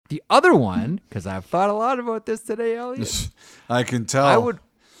The other one, because I've thought a lot about this today, Elliot. I can tell.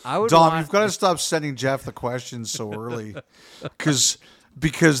 I would Dom, you've got to stop sending Jeff the questions so early, because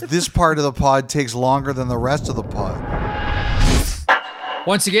this part of the pod takes longer than the rest of the pod.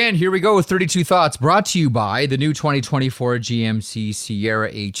 Once again, here we go with 32 Thoughts, brought to you by the new 2024 GMC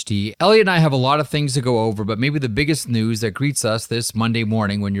Sierra HD. Elliot and I have a lot of things to go over, but maybe the biggest news that greets us this Monday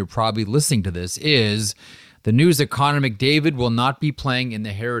morning when you're probably listening to this is the news that Connor McDavid will not be playing in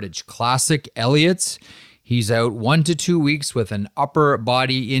the Heritage Classic. Elliot, he's out 1 to 2 weeks with an upper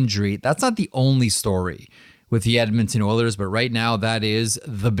body injury. That's not the only story with the Edmonton Oilers, but right now that is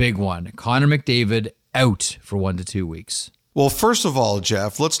the big one. Connor McDavid out for 1 to 2 weeks. Well, first of all,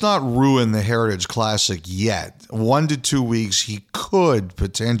 Jeff, let's not ruin the Heritage Classic yet. 1 to 2 weeks, he could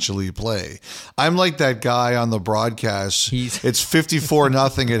potentially play. I'm like that guy on the broadcast. It's 54-0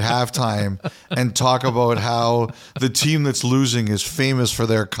 at halftime and talk about how the team that's losing is famous for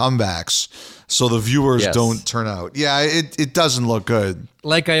their comebacks, so the viewers don't turn out. Yeah, it doesn't look good.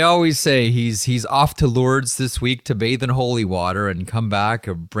 Like I always say, he's off to Lourdes this week to bathe in holy water and come back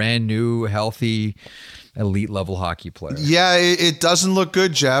a brand new, healthy, elite level hockey player. Yeah, it doesn't look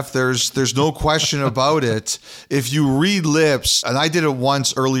good, Jeff. There's no question about it. If you read lips, and I did it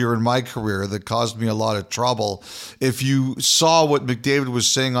once earlier in my career that caused me a lot of trouble. If you saw what McDavid was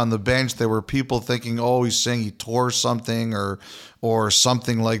saying on the bench, there were people thinking, oh, he's saying he tore something or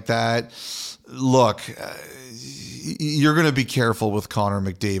something like that. Look, you're going to be careful with Connor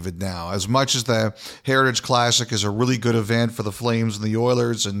McDavid now. As much as the Heritage Classic is a really good event for the Flames and the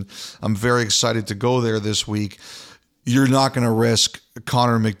Oilers, and I'm very excited to go there this week, you're not going to risk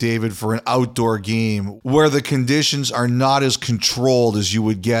Connor McDavid for an outdoor game where the conditions are not as controlled as you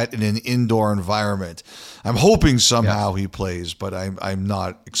would get in an indoor environment. I'm hoping somehow he plays, but I'm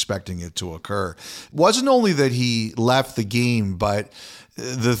not expecting it to occur. It wasn't only that he left the game, but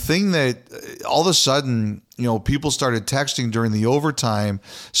the thing that all of a sudden, people started texting during the overtime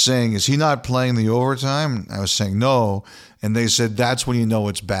saying, is he not playing the overtime? I was saying no. And they said, that's when you know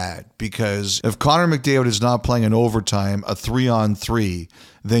it's bad. Because if Connor McDavid is not playing in overtime, a 3-on-3,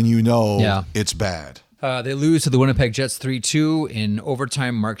 then it's bad. They lose to the Winnipeg Jets 3-2 in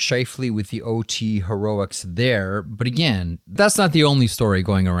overtime. Mark Scheifele with the OT heroics there. But again, that's not the only story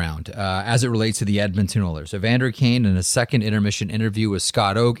going around as it relates to the Edmonton Oilers. Evander Kane in a second intermission interview with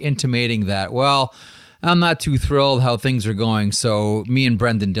Scott Oak intimating that, well, I'm not too thrilled how things are going, so me and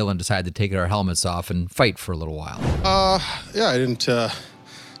Brendan Dillon decided to take our helmets off and fight for a little while. I didn't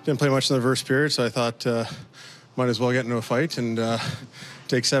play much in the first period, so I thought might as well get into a fight and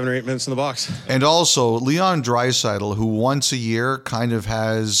take 7 or 8 minutes in the box. And also, Leon Draisaitl, who once a year kind of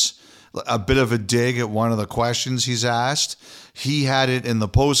has a bit of a dig at one of the questions he's asked, he had it in the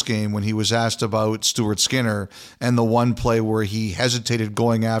postgame when he was asked about Stuart Skinner and the one play where he hesitated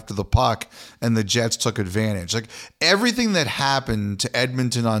going after the puck and the Jets took advantage. Like, everything that happened to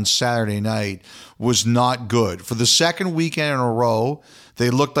Edmonton on Saturday night was not good. For the second weekend in a row, they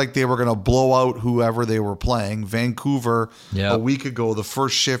looked like they were going to blow out whoever they were playing. Vancouver, a week ago, the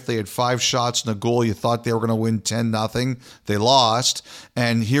first shift, they had 5 shots and a goal. You thought they were going to win 10-0. They lost.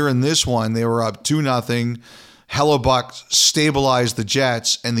 And here in this one, they were up 2-0. Hellebuck stabilized the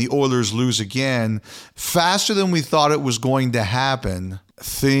Jets, and the Oilers lose again. Faster than we thought it was going to happen,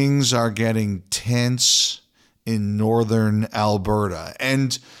 things are getting tense in northern Alberta.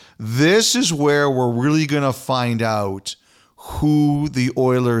 And this is where we're really going to find out who the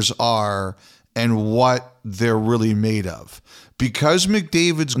Oilers are and what they're really made of. Because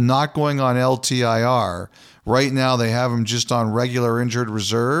McDavid's not going on LTIR, right now they have him just on regular injured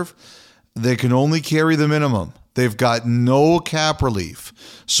reserve, they can only carry the minimum. They've got no cap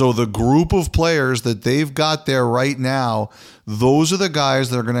relief. So the group of players that they've got there right now, those are the guys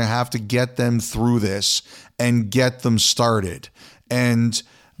that are going to have to get them through this and get them started. And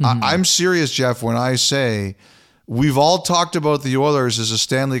I'm serious, Jeff, when I say we've all talked about the Oilers as a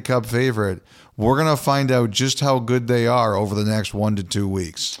Stanley Cup favorite. We're going to find out just how good they are over the next 1 to 2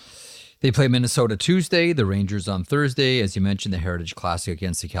 weeks. They play Minnesota Tuesday, the Rangers on Thursday, as you mentioned, the Heritage Classic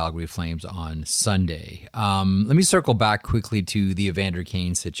against the Calgary Flames on Sunday. Let me circle back quickly to the Evander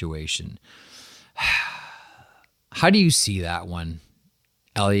Kane situation. How do you see that one,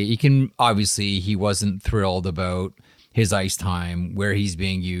 Elliot? Obviously, he wasn't thrilled about his ice time, where he's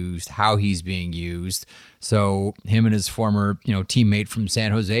being used, how he's being used. So him and his former, teammate from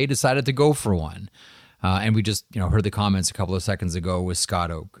San Jose decided to go for one. And we just, heard the comments a couple of seconds ago with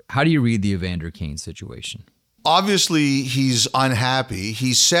Scott Oak. How do you read the Evander Kane situation? Obviously, he's unhappy.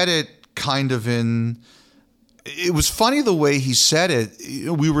 He said it kind of it was funny the way he said it.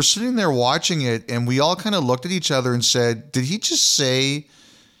 We were sitting there watching it, and we all kind of looked at each other and said, did he just say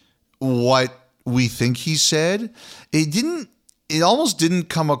what we think he said. It almost didn't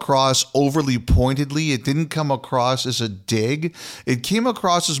come across overly pointedly. It didn't come across as a dig. It came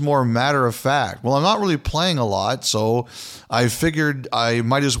across as more matter of fact. Well, I'm not really playing a lot, so I figured I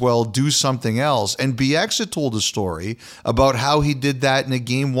might as well do something else. And BX had told a story about how he did that in a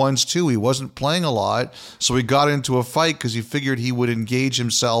game once too. He wasn't playing a lot, so he got into a fight because he figured he would engage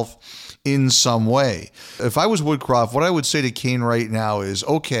himself in some way. If I was Woodcroft, what I would say to Kane right now is,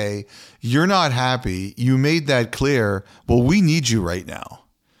 okay, you're not happy. You made that clear. Well, we need you right now.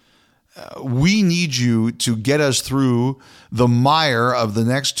 We need you to get us through the mire of the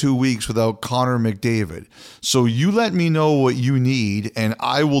next 2 weeks without Connor McDavid. So you let me know what you need and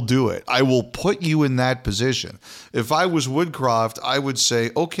I will do it. I will put you in that position. If I was Woodcroft, I would say,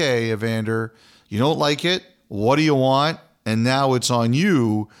 okay, Evander, you don't like it. What do you want? And now it's on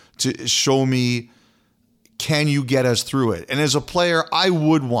you to show me, can you get us through it? And as a player, I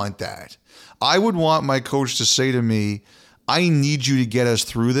would want that. I would want my coach to say to me, I need you to get us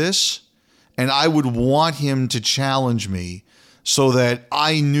through this. And I would want him to challenge me so that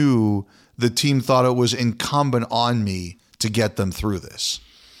I knew the team thought it was incumbent on me to get them through this.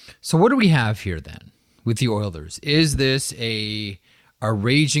 So what do we have here then with the Oilers? Is this a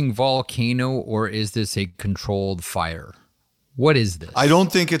raging volcano or is this a controlled fire? What is this? I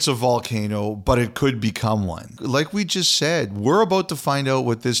don't think it's a volcano, but it could become one. Like we just said, we're about to find out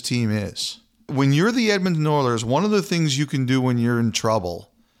what this team is. When you're the Edmonton Oilers, one of the things you can do when you're in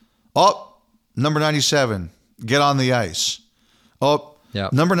trouble, number 97, get on the ice.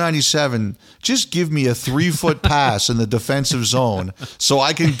 Number 97, just give me a 3-foot pass in the defensive zone so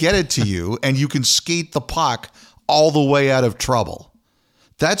I can get it to you and you can skate the puck all the way out of trouble.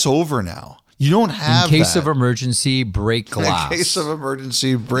 That's over now. You don't have that. In case of emergency, break glass. In case of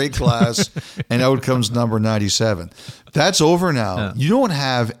emergency, break glass, and out comes number 97. That's over now. Yeah. You don't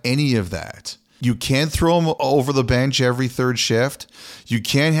have any of that. You can't throw him over the bench every third shift. You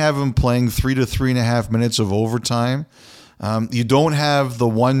can't have him playing 3 to 3.5 minutes of overtime. You don't have the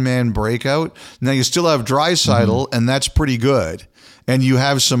one-man breakout. Now, you still have Draisaitl, and that's pretty good. And you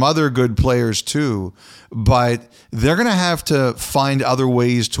have some other good players too, but they're going to have to find other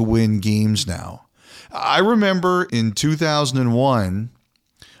ways to win games now. I remember in 2001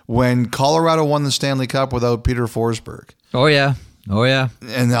 when Colorado won the Stanley Cup without Peter Forsberg. Oh, yeah.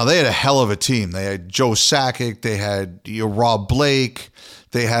 And now they had a hell of a team. They had Joe Sakic. They had Rob Blake.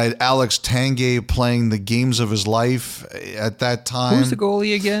 They had Alex Tanguay playing the games of his life at that time. Who's the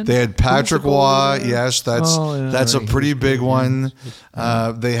goalie again? They had Patrick Waugh. Yes, that's a pretty big one.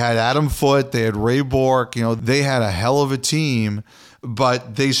 They had Adam Foote. They had Ray Bourque. They had a hell of a team.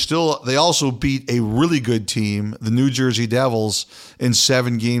 But they also beat a really good team, the New Jersey Devils, in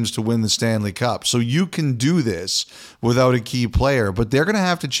 7 games to win the Stanley Cup. So you can do this without a key player, but they're going to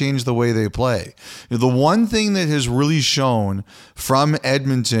have to change the way they play. The one thing that has really shown from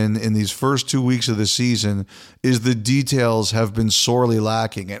Edmonton in these first 2 weeks of the season is the details have been sorely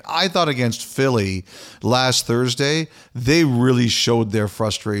lacking. And I thought against Philly last Thursday, they really showed their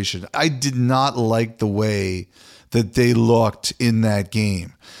frustration. I did not like the way that they looked in that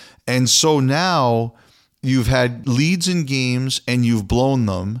game. And so now you've had leads in games and you've blown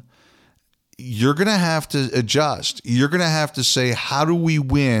them. You're going to have to adjust. You're going to have to say, how do we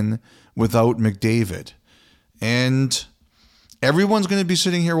win without McDavid? And everyone's going to be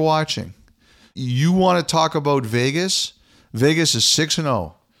sitting here watching. You want to talk about Vegas? Vegas is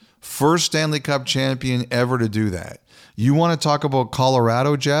 6-0. First Stanley Cup champion ever to do that. You want to talk about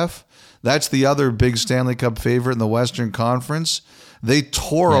Colorado, Jeff? That's the other big Stanley Cup favorite in the Western Conference. They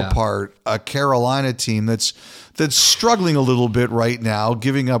tore apart a Carolina team that's struggling a little bit right now,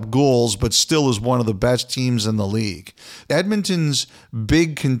 giving up goals, but still is one of the best teams in the league. Edmonton's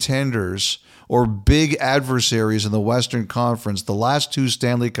big contenders or big adversaries in the Western Conference, the last 2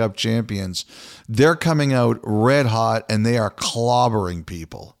 Stanley Cup champions, they're coming out red hot and they are clobbering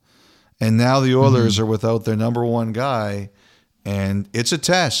people. And now the Oilers are without their number one guy, and it's a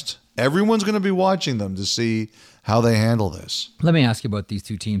test. Everyone's going to be watching them to see how they handle this. Let me ask you about these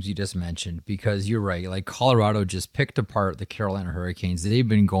 2 teams you just mentioned, because you're right. Like Colorado just picked apart the Carolina Hurricanes. They've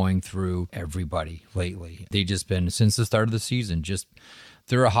been going through everybody lately. They've just been, since the start of the season,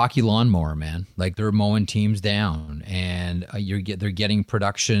 they're a hockey lawnmower, man. Like they're mowing teams down, and they're getting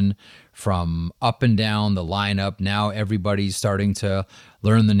production from up and down the lineup. Now everybody's starting to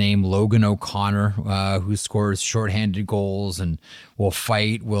learn the name Logan O'Connor, who scores shorthanded goals and will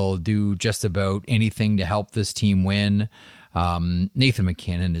fight, will do just about anything to help this team win. Nathan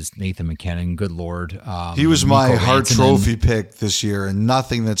McKinnon is Nathan McKinnon. Good Lord. He was my Mikko Hart Rantanen. Trophy pick this year, and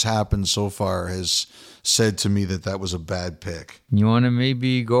nothing that's happened so far has said to me that was a bad pick. You want to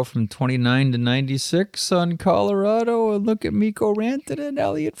maybe go from 29 to 96 on Colorado and look at Mikko Rantanen and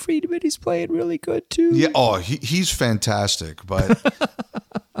Elliot Friedman. He's playing really good too. Yeah, he's fantastic. But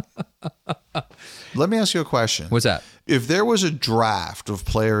let me ask you a question. What's that? If there was a draft of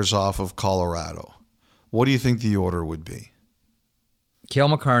players off of Colorado, what do you think the order would be? Cale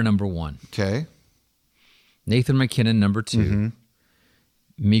Makar, number 1. Okay. Nathan McKinnon, number 2.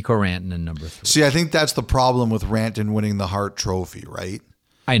 Mikko Rantanen, number 3. See, I think that's the problem with Rantanen winning the Hart Trophy, right?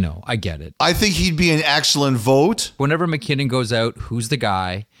 I know. I get it. I think he'd be an excellent vote. Whenever McKinnon goes out, who's the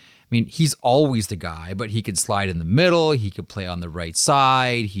guy? I mean, he's always the guy, but he can slide in the middle. He could play on the right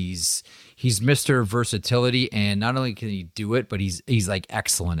side. He's Mr. Versatility, and not only can he do it, but he's like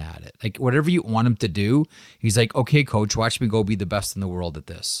excellent at it. Like whatever you want him to do, he's like, okay, coach, watch me go be the best in the world at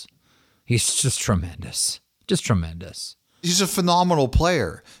this. He's just tremendous. Just tremendous. He's a phenomenal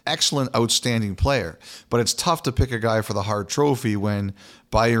player, excellent, outstanding player. But it's tough to pick a guy for the Hart Trophy when,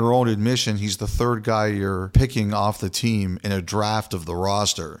 by your own admission, he's the third guy you're picking off the team in a draft of the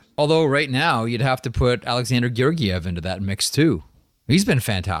roster. Although right now you'd have to put Alexander Georgiev into that mix too. He's been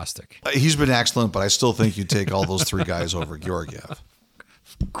fantastic. He's been excellent, but I still think you take all those 3 guys over Georgiev.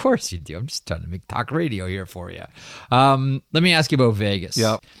 Of course you do. I'm just trying to make talk radio here for you. Let me ask you about Vegas.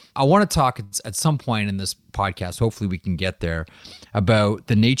 Yeah. I want to talk at some point in this podcast, hopefully we can get there, about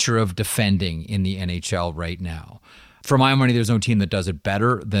the nature of defending in the NHL right now. For my money, there's no team that does it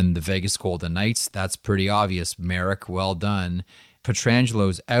better than the Vegas Golden Knights. That's pretty obvious. Merrick, well done.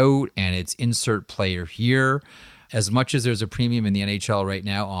 Petrangelo's out, and it's insert player here. As much as there's a premium in the NHL right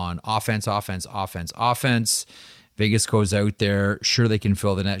now on offense, Vegas goes out there. Sure, they can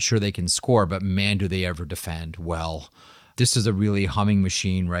fill the net. Sure, they can score. But man, do they ever defend well. This is a really humming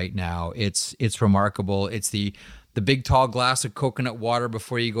machine right now. It's remarkable. It's the big tall glass of coconut water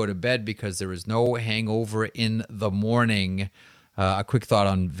before you go to bed because there is no hangover in the morning. A quick thought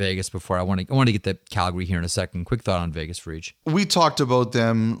on Vegas before I want to get to Calgary here in a second. Quick thought on Vegas for each. We talked about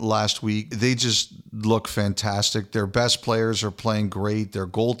them last week. They just look fantastic. Their best players are playing great. Their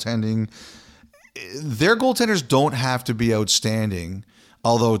goaltenders don't have to be outstanding,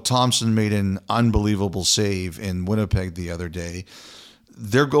 although Thompson made an unbelievable save in Winnipeg the other day.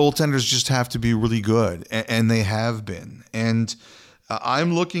 Their goaltenders just have to be really good, and they have been. And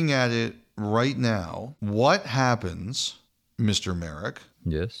I'm looking at it right now. What happens, Mr. Merrick,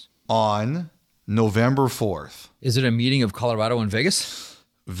 Yes. on November 4th? Is it a meeting of Colorado and Vegas?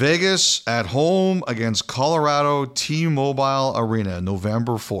 Vegas at home against Colorado T-Mobile Arena,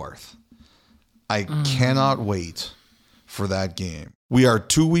 November 4th. I cannot wait for that game. We are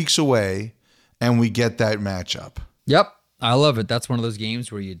 2 weeks away, and we get that matchup. Yep. I love it. That's one of those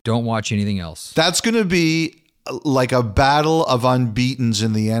games where you don't watch anything else. That's going to be like a battle of unbeatens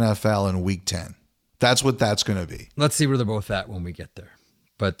in the NFL in Week 10. That's what that's going to be. Let's see where they're both at when we get there.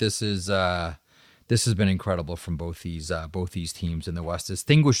 But this has been incredible from both these teams in the West,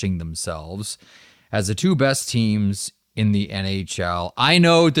 distinguishing themselves as the 2 best teams in the NHL. I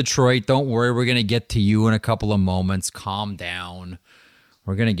know, Detroit, don't worry. We're going to get to you in a couple of moments. Calm down.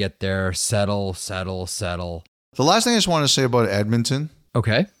 We're going to get there. Settle. The last thing I just want to say about Edmonton,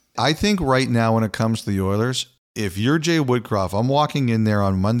 Okay. I think right now when it comes to the Oilers, if you're Jay Woodcroft, I'm walking in there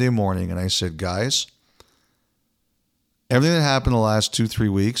on Monday morning and I said, guys, everything that happened the last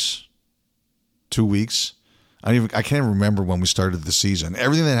 2 weeks, I can't even remember when we started the season.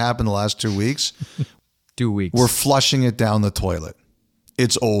 Everything that happened the last 2 weeks, 2 weeks. we're flushing it down the toilet.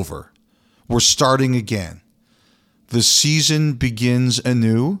 It's over. We're starting again. The season begins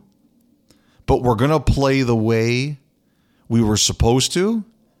anew, but we're going to play the way we were supposed to,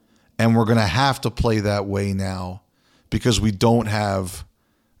 and we're going to have to play that way now because we don't have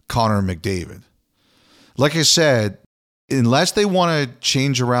Connor McDavid. Like I said, unless they want to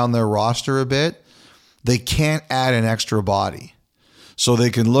change around their roster a bit, they can't add an extra body. So they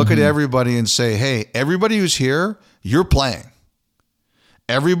can look at everybody and say, hey, everybody who's here, you're playing.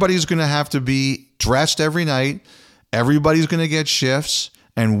 Everybody's going to have to be dressed every night. Everybody's going to get shifts,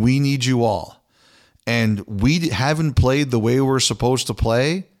 and we need you all. And we haven't played the way we're supposed to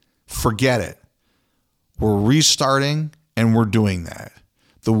play. Forget it. We're restarting, and we're doing that.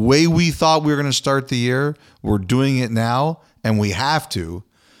 The way we thought we were going to start the year, we're doing it now, and we have to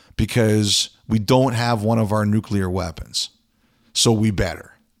because we don't have one of our nuclear weapons. So we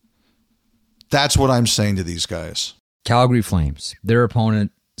better. That's what I'm saying to these guys. Calgary Flames. Their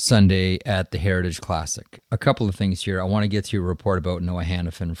opponent Sunday at the Heritage Classic. A couple of things here. I want to get to your report about Noah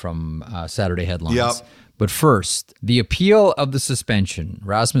Hannafin from Saturday Headlines. Yep. But first, the appeal of the suspension.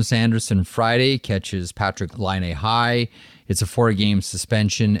 Rasmus Andersson Friday catches Patrick Laine high. It's a 4-game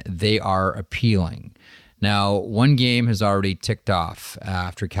suspension. They are appealing. Now, one game has already ticked off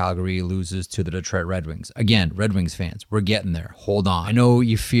after Calgary loses to the Detroit Red Wings. Again, Red Wings fans, we're getting there. Hold on. I know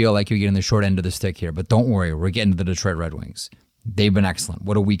you feel like you're getting the short end of the stick here, but don't worry. We're getting to the Detroit Red Wings. They've been excellent.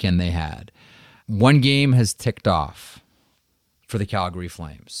 What a weekend they had. One game has ticked off for the Calgary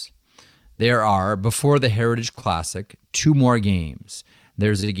Flames. There are, before the Heritage Classic, 2 more games.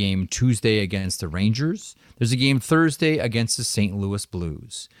 There's a game Tuesday against the Rangers. There's a game Thursday against the St. Louis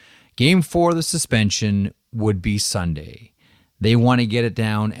Blues. Game 4 of the suspension would be Sunday. They want to get it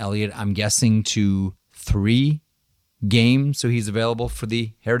down, Elliot, I'm guessing, to 3 games, so he's available for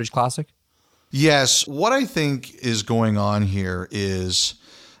the Heritage Classic? Yes. What I think is going on here is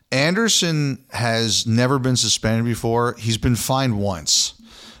Andersson has never been suspended before. He's been fined once,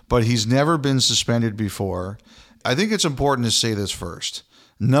 but he's never been suspended before. I think it's important to say this first.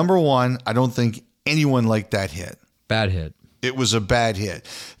 Number one, I don't think anyone liked that hit. Bad hit. It was a bad hit.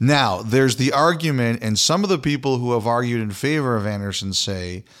 Now, there's the argument, and some of the people who have argued in favor of Andersson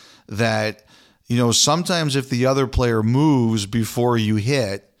say that, sometimes if the other player moves before you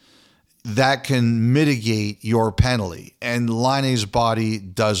hit, that can mitigate your penalty. And Laine's body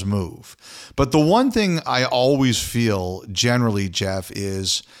does move. But the one thing I always feel generally, Jeff,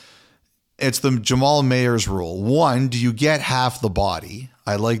 is it's the Jamal Mayer's rule. 1, do you get half the body?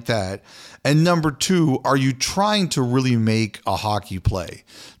 I like that. And number 2, are you trying to really make a hockey play?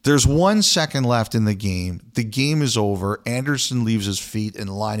 There's 1 second left in the game. The game is over. Andersson leaves his feet and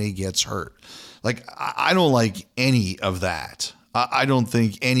Laine gets hurt. I don't like any of that. I don't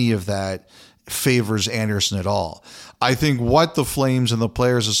think any of that favors Andersson at all. I think what the Flames and the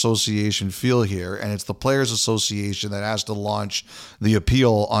Players Association feel here, and it's the Players Association that has to launch the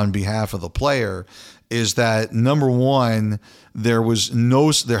appeal on behalf of the player, is that number one, there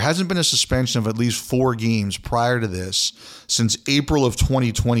hasn't been a suspension of at least 4 games prior to this since April of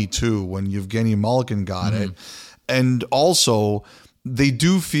 2022 when Evgeny Malkin got it. And also, they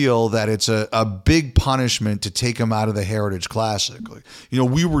do feel that it's a big punishment to take him out of the Heritage Classic.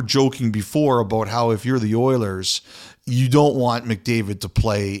 We were joking before about how if you're the Oilers, you don't want McDavid to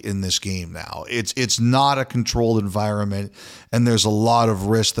play in this game now. It's not a controlled environment, and there's a lot of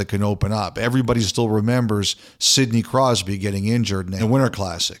risk that can open up. Everybody still remembers Sidney Crosby getting injured in the Winter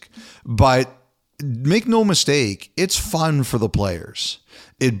Classic. But make no mistake, it's fun for the players.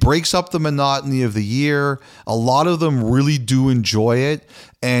 It breaks up the monotony of the year. A lot of them really do enjoy it.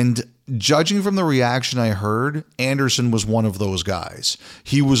 And judging from the reaction I heard, Andersson was one of those guys.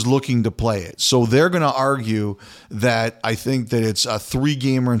 He was looking to play it. So they're going to argue that I think that it's a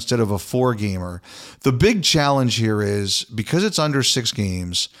 3-gamer instead of a 4-gamer. The big challenge here is because it's under 6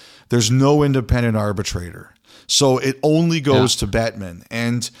 games, there's no independent arbitrator. So it only goes to Bettman.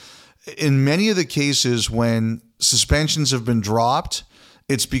 And in many of the cases when suspensions have been dropped,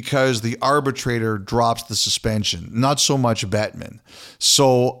 it's because the arbitrator drops the suspension, not so much Bettman.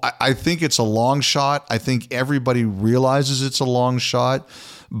 So I think it's a long shot. I think everybody realizes it's a long shot.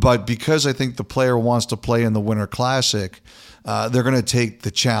 But because I think the player wants to play in the Winter Classic, they're going to take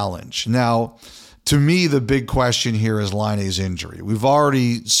the challenge. Now, to me, the big question here is Laine's injury. We've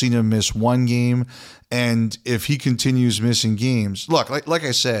already seen him miss 1 game. And if he continues missing games, look, like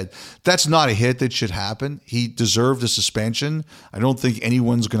I said, that's not a hit that should happen. He deserved a suspension. I don't think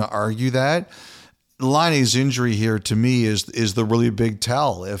anyone's going to argue that. Laine's injury here, to me, is the really big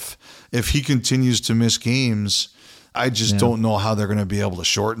tell. If he continues to miss games, I just don't know how they're going to be able to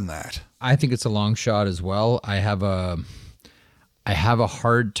shorten that. I think it's a long shot as well. I have a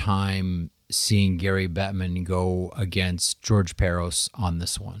hard time seeing Gary Bettman go against George Peros on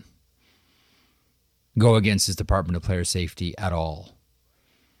this one. Go against his Department of Player Safety at all.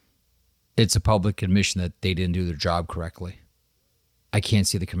 It's a public admission that they didn't do their job correctly. I can't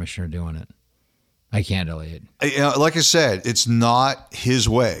see the commissioner doing it. I can't, Elliot. Like I said, it's not his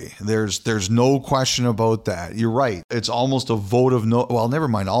way. There's no question about that. You're right. It's almost a vote of no. Well, never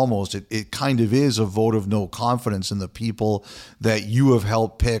mind. Almost. It kind of is a vote of no confidence in the people that you have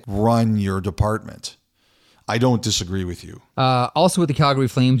helped pick run your department. I don't disagree with you. Also with the Calgary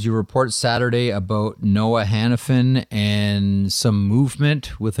Flames, you report Saturday about Noah Hannafin and some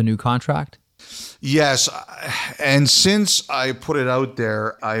movement with a new contract. Yes, and since I put it out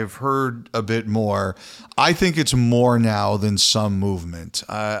there, I've heard a bit more. I think it's more now than some movement.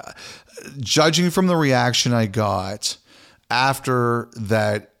 Judging from the reaction I got after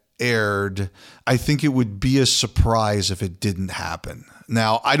that aired, I think it would be a surprise if it didn't happen.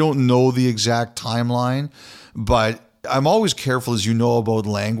 Now, I don't know the exact timeline, but I'm always careful, as you know, about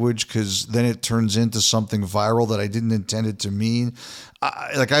language, because then it turns into something viral that I didn't intend it to mean.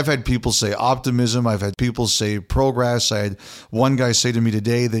 I've had people say optimism. I've had people say progress. I had one guy say to me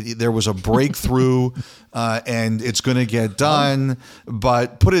today that there was a breakthrough and it's going to get done.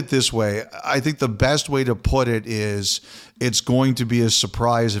 But put it this way, I think the best way to put it is it's going to be a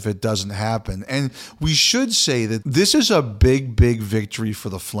surprise if it doesn't happen. And we should say that this is a big, big victory for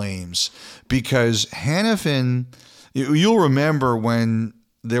the Flames, because Hanifin, you'll remember when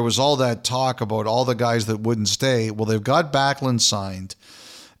there was all that talk about all the guys that wouldn't stay. Well, they've got Backlund signed.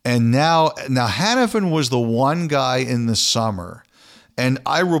 And now Hanifin was the one guy in the summer. And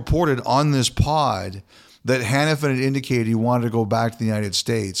I reported on this pod that Hanifin had indicated he wanted to go back to the United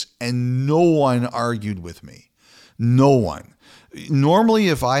States. And no one argued with me. No one. Normally,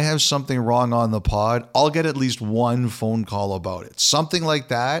 if I have something wrong on the pod, I'll get at least one phone call about it. Something like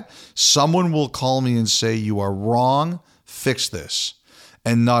that. Someone will call me and say, you are wrong, fix this.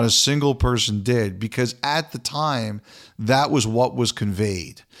 And not a single person did, because at the time, that was what was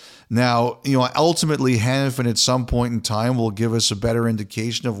conveyed. Now, ultimately, Hanifin at some point in time will give us a better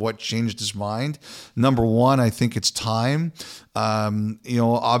indication of what changed his mind. Number one, I think it's time.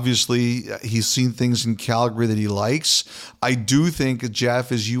 Obviously, he's seen things in Calgary that he likes. I do think,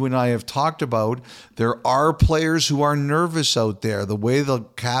 Jeff, as you and I have talked about, there are players who are nervous out there. The way the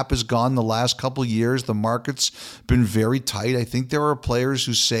cap has gone the last couple of years, the market's been very tight. I think there are players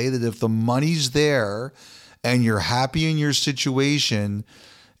who say that if the money's there and you're happy in your situation,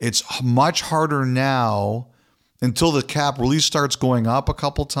 it's much harder now, until the cap really starts going up a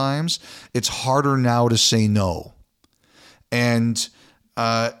couple times. It's harder now to say no. And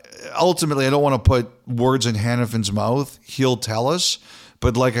ultimately, I don't want to put words in Hanifin's mouth. He'll tell us.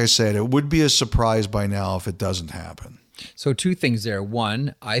 But like I said, it would be a surprise by now if it doesn't happen. So two things there.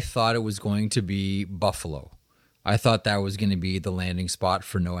 One, I thought it was going to be Buffalo. I thought that was going to be the landing spot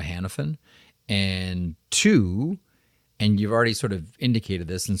for Noah Hanifin. And two, and you've already sort of indicated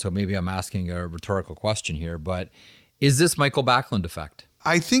this, and so maybe I'm asking a rhetorical question here, but is this Michael Backlund effect?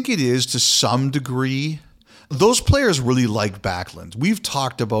 I think it is to some degree. Those players really like Backlund. We've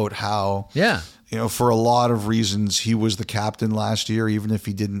talked about how, for a lot of reasons, he was the captain last year, even if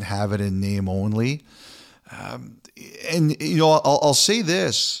he didn't have it in name only. I'll say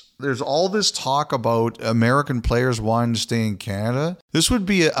this. There's all this talk about American players wanting to stay in Canada. This would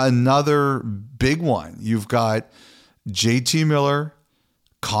be another big one. You've got JT Miller,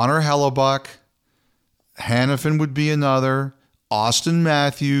 Connor Hellebuck, Hanifin would be another, Austin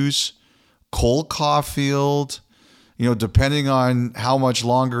Matthews, Cole Caulfield, depending on how much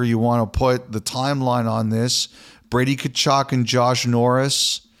longer you want to put the timeline on this, Brady Tkachuk and Josh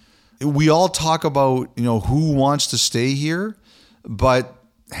Norris. We all talk about, who wants to stay here, but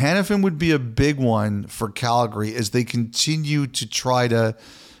Hanifin would be a big one for Calgary as they continue to try to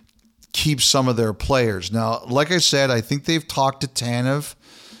keep some of their players. Now, like I said, I think they've talked to Tanev.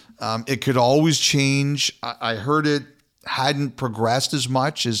 It could always change. I heard it hadn't progressed as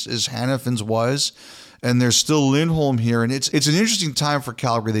much as Hanifin's was, and there's still Lindholm here, and it's an interesting time for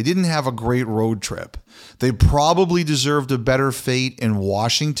Calgary. They didn't have a great road trip. They probably deserved a better fate in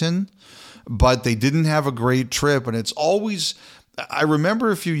Washington, but they didn't have a great trip, and it's always... I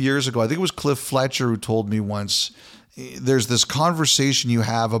remember a few years ago, I think it was Cliff Fletcher who told me once, there's this conversation you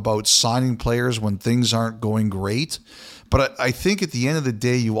have about signing players when things aren't going great. But I think at the end of the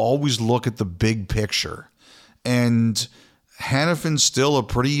day, you always look at the big picture. And Hanifin's still a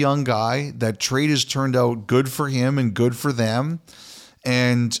pretty young guy. That trade has turned out good for him and good for them.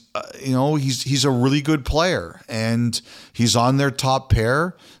 And, he's a really good player. And he's on their top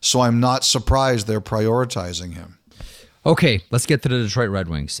pair. So I'm not surprised they're prioritizing him. Okay, let's get to the Detroit Red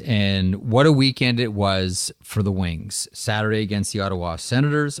Wings. And what a weekend it was for the Wings. Saturday against the Ottawa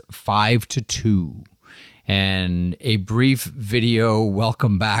Senators, 5-2. And a brief video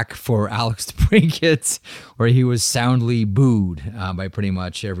welcome back for Alex DeBrincat, where he was soundly booed by pretty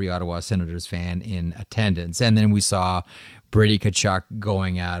much every Ottawa Senators fan in attendance. And then we saw Brady Tkachuk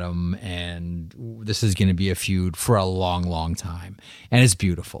going at him, and this is going to be a feud for a long, long time. And it's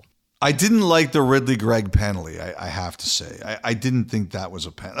beautiful. I didn't like the Ridley Gregg penalty, I have to say. I didn't think that was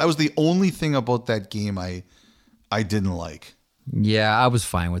a penalty. That was the only thing about that game I didn't like. Yeah, I was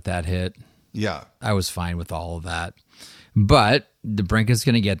fine with that hit. Yeah. I was fine with all of that. But DeBrincat's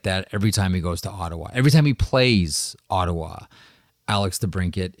going to get that every time he goes to Ottawa. Every time he plays Ottawa, Alex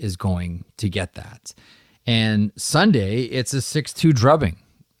DeBrincat is going to get that. And Sunday, it's a 6-2 drubbing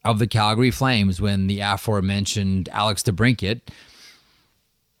of the Calgary Flames when the aforementioned Alex DeBrincat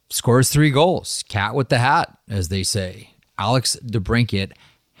scores 3 goals. Cat with the hat, as they say. Alex DeBrincat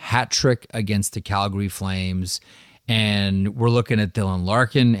hat trick against the Calgary Flames. And we're looking at Dylan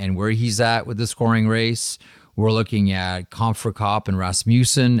Larkin and where he's at with the scoring race. We're looking at Komfrikop and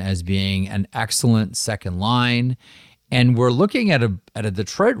Rasmussen as being an excellent second line. And we're looking at a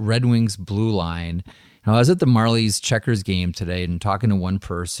Detroit Red Wings blue line. I was at the Marlies Checkers game today and talking to one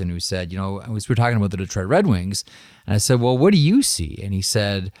person who said, we were talking about the Detroit Red Wings. And I said, well, what do you see? And he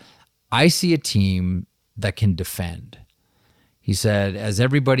said, I see a team that can defend. He said, as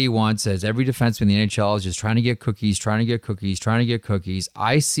every defenseman in the NHL is just trying to get cookies,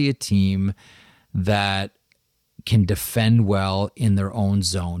 I see a team that can defend well in their own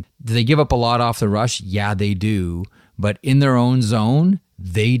zone. Do they give up a lot off the rush? Yeah, they do. But in their own zone,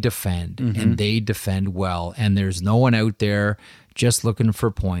 they defend, and they defend well. And there's no one out there just looking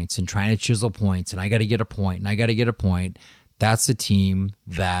for points and trying to chisel points, and I got to get a point, and I got to get a point. That's a team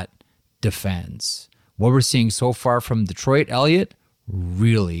that defends. What we're seeing so far from Detroit, Elliot,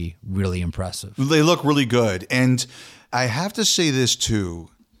 really, really impressive. They look really good. And I have to say this too.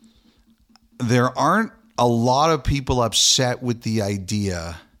 There aren't a lot of people upset with the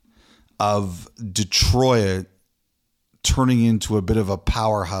idea of Detroit turning into a bit of a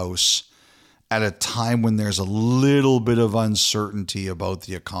powerhouse at a time when there's a little bit of uncertainty about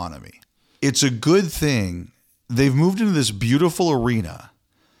the economy. It's a good thing. They've moved into this beautiful arena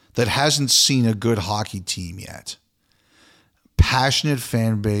that hasn't seen a good hockey team yet. Passionate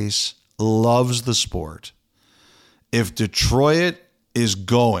fan base, loves the sport. If Detroit is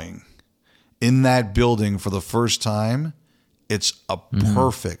going in that building for the first time, it's a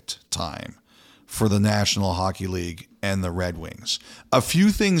perfect time for the National Hockey League and the Red Wings. A few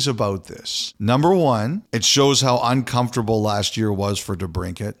things about this. Number one, it shows how uncomfortable last year was for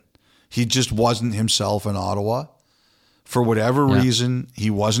DeBrincat. He just wasn't himself in Ottawa. For whatever reason, he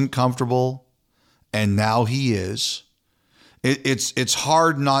wasn't comfortable, and now he is. It's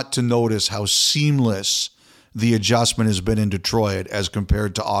hard not to notice how seamless the adjustment has been in Detroit as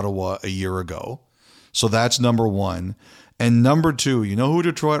compared to Ottawa a year ago. So that's number one. And number two, you know who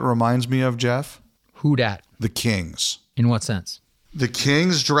Detroit reminds me of, Jeff? Who dat? The Kings. In what sense? The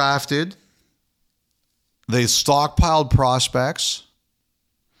Kings drafted. They stockpiled prospects.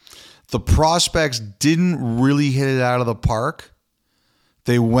 The prospects didn't really hit it out of the park.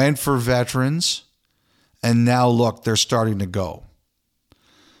 They went for veterans, and now look, they're starting to go.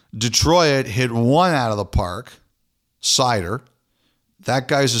 Detroit hit one out of the park, Seider. That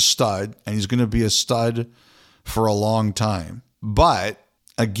guy's a stud, and he's going to be a stud for a long time. But,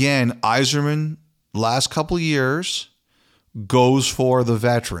 again, Yzerman, last couple of years, goes for the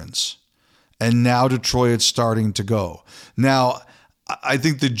veterans. And now Detroit's starting to go. Now, I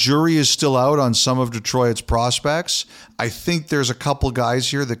think the jury is still out on some of Detroit's prospects. I think there's a couple guys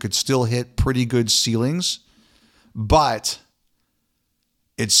here that could still hit pretty good ceilings. But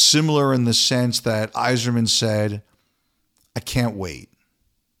it's similar in the sense that Yzerman said, I can't wait.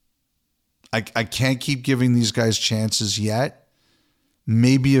 I can't keep giving these guys chances yet.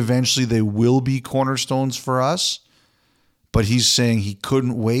 Maybe eventually they will be cornerstones for us. But he's saying he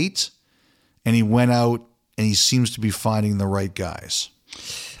couldn't wait. And he went out and he seems to be finding the right guys.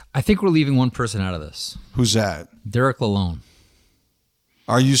 I think we're leaving one person out of this. Who's that? Derek Lalonde.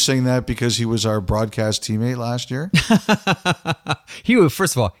 Are you saying that because he was our broadcast teammate last year? He was,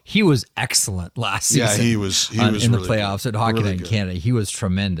 first of all, he was excellent last season. Yeah, he was in really the playoffs at Hockey Night in Canada. He was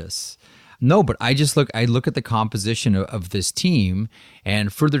tremendous. No, but I look at the composition of this team,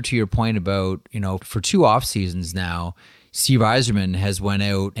 and further to your point about, for 2 off seasons now, Steve Yzerman has went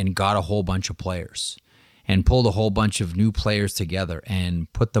out and got a whole bunch of players and pulled a whole bunch of new players together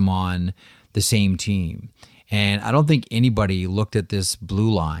and put them on the same team. And I don't think anybody looked at this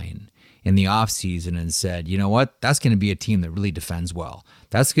blue line in the offseason and said, you know what, that's going to be a team that really defends well.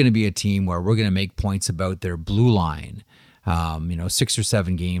 That's going to be a team where we're going to make points about their blue line, 6 or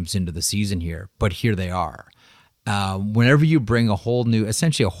 7 games into the season here. But here they are. Whenever you bring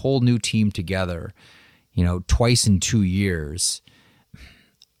essentially a whole new team together, twice in 2 years,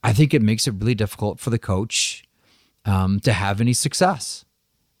 I think it makes it really difficult for the coach to have any success.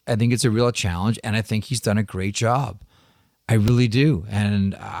 I think it's a real challenge, and I think he's done a great job. I really do.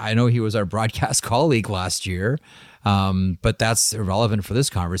 And I know he was our broadcast colleague last year, but that's irrelevant for this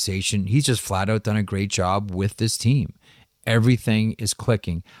conversation. He's just flat out done a great job with this team. Everything is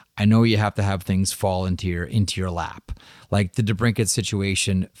clicking. I know you have to have things fall into your lap. Like the DeBrincat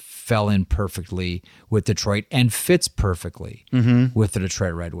situation fell in perfectly with Detroit and fits perfectly with the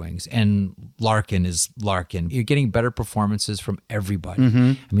Detroit Red Wings. And Larkin is Larkin. You're getting better performances from everybody.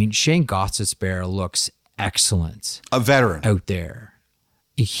 I mean, Shane Gostisbehere looks excellent. A veteran. Out there.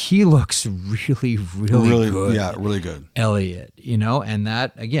 He looks really, really good. Yeah, really good. Elliott, and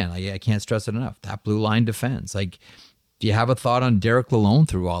that, again, I can't stress it enough. That blue line defense. Like, do you have a thought on Derek Lalonde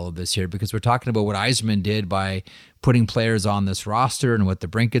through all of this here? Because we're talking about what Yzerman did by putting players on this roster and what the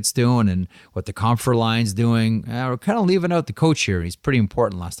Brinket's doing and what the Comfort line's doing. We're kind of leaving out the coach here. He's pretty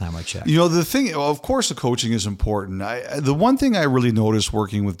important last time I checked. The thing, of course, the coaching is important. The one thing I really noticed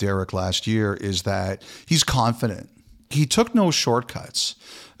working with Derek last year is that he's confident. He took no shortcuts.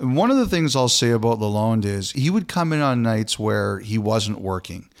 And one of the things I'll say about Lalonde is he would come in on nights where he wasn't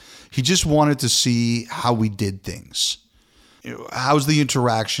working. He just wanted to see how we did things. How's the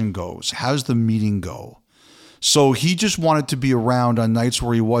interaction goes? How's the meeting go? So he just wanted to be around on nights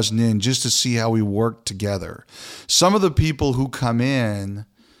where he wasn't in just to see how we worked together. Some of the people who come in,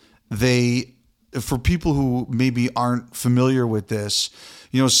 for people who maybe aren't familiar with this,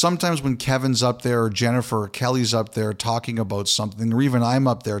 sometimes when Kevin's up there or Jennifer or Kelly's up there talking about something, or even I'm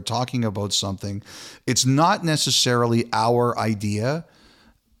up there talking about something, it's not necessarily our idea.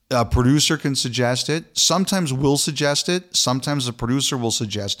 A producer can suggest it. Sometimes we'll suggest it. Sometimes the producer will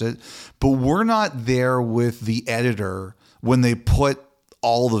suggest it. But we're not there with the editor when they put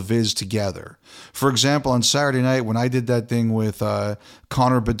all the viz together. For example, on Saturday night when I did that thing with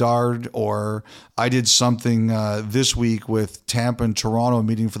Connor Bedard, or I did something this week with Tampa and Toronto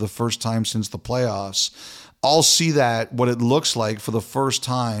meeting for the first time since the playoffs, I'll see what it looks like for the first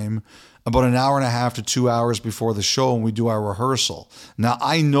time about an hour and a half to 2 hours before the show when we do our rehearsal. Now,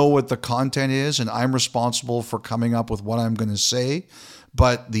 I know what the content is, and I'm responsible for coming up with what I'm going to say,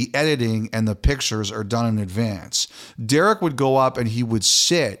 but the editing and the pictures are done in advance. Derek would go up and he would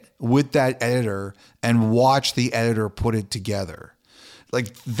sit with that editor and watch the editor put it together.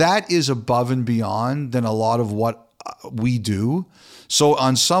 Like, that is above and beyond than a lot of what we do. So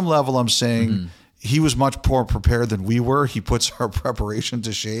on some level, I'm saying he was much more prepared than we were. He puts our preparation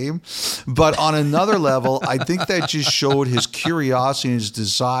to shame. But on another level, I think that just showed his curiosity and his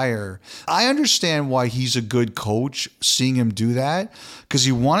desire. I understand why he's a good coach, seeing him do that, because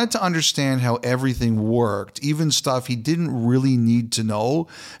he wanted to understand how everything worked, even stuff he didn't really need to know.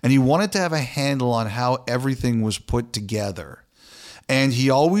 And he wanted to have a handle on how everything was put together. And he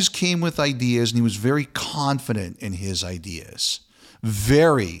always came with ideas, and he was very confident in his ideas.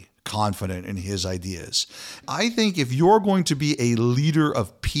 Very confident in his ideas. I think if you're going to be a leader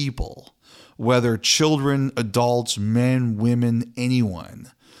of people, whether children, adults, men, women,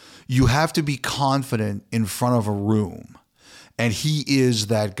 anyone, you have to be confident in front of a room. And he is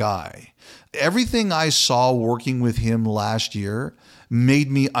that guy. Everything I saw working with him last year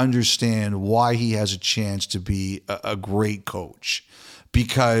made me understand why he has a chance to be a great coach,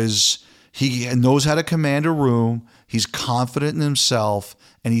 because he knows how to command a room. He's confident in himself,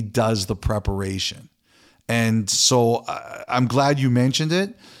 and he does the preparation. And so I'm glad you mentioned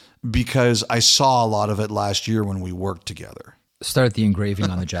it, because I saw a lot of it last year when we worked together. Start the engraving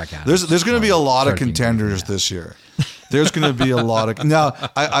on the Jack Adams. There's going to be a lot of contenders this year. There's going to be a lot of... Now,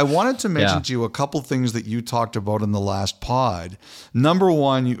 I wanted to mention to you a couple things that you talked about in the last pod. Number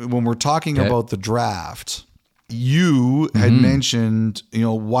one, when we're talking about the draft, you had mentioned,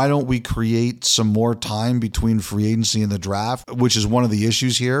 why don't we create some more time between free agency and the draft, which is one of the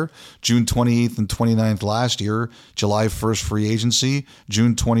issues here. June 28th and 29th last year, July 1st free agency,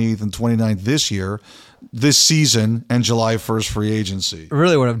 June 28th and 29th this season, and July 1st free agency.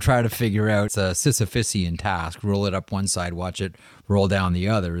 Really what I'm trying to figure out, it's a Sisyphusian task. Roll it up one side, watch it roll down the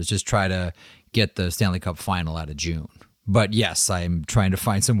other, is just try to get the Stanley Cup final out of June. But yes, I'm trying to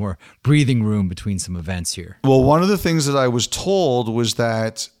find some more breathing room between some events here. Well, one of the things that I was told was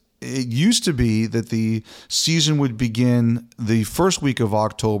that it used to be that the season would begin the first week of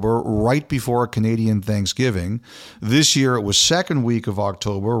October, right before Canadian Thanksgiving. This year, it was second week of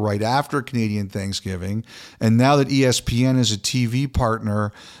October, right after Canadian Thanksgiving. And now that ESPN is a TV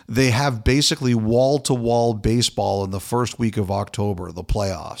partner, they have basically wall-to-wall baseball in the first week of October, the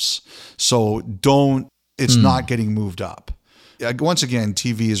playoffs. So it's not getting moved up. Once again,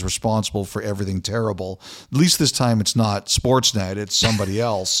 TV is responsible for everything terrible. At least this time it's not Sportsnet, it's somebody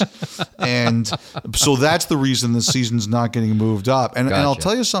else. And so that's the reason the season's not getting moved up. And I'll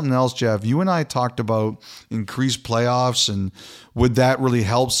tell you something else, Jeff. You and I talked about increased playoffs and would that really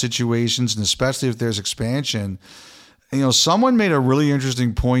help situations, and especially if there's expansion. Someone made a really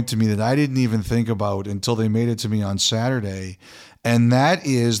interesting point to me that I didn't even think about until they made it to me on Saturday. And that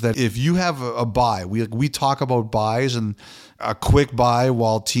is that if you have a bye, we talk about buys and a quick bye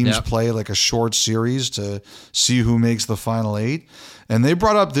while teams play like a short series to see who makes the final eight. And they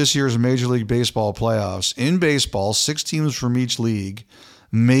brought up this year's Major League Baseball playoffs. In baseball, 6 teams from each league,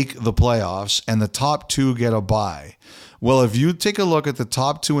 make the playoffs and the top 2 get a bye. Well, if you take a look at the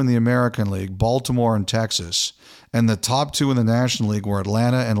top 2 in the American League, Baltimore and Texas, and the top 2 in the National League were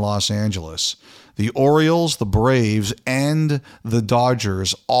Atlanta and Los Angeles, the Orioles, the Braves, and the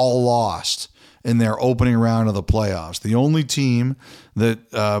Dodgers all lost in their opening round of the playoffs. The only team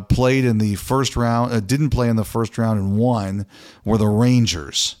that played in the first round, didn't play in the first round and won, were the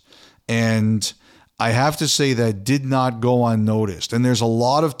Rangers. And I have to say that did not go unnoticed. And there's a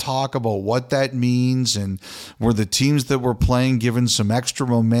lot of talk about what that means, and were the teams that were playing given some extra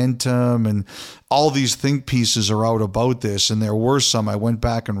momentum, and all these think pieces are out about this. And there were some, I went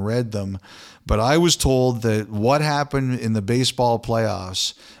back and read them. But I was told that what happened in the baseball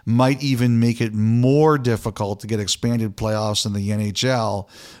playoffs might even make it more difficult to get expanded playoffs in the NHL,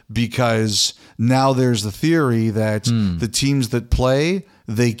 because now there's the theory that the teams that play,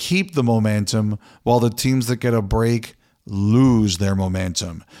 they keep the momentum, while the teams that get a break lose their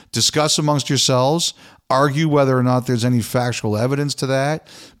momentum. Discuss amongst yourselves, argue whether or not there's any factual evidence to that,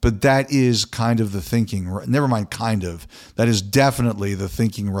 but that is kind of the thinking. Never mind kind of. That is definitely the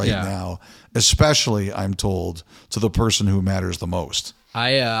thinking right now, especially, I'm told, to the person who matters the most.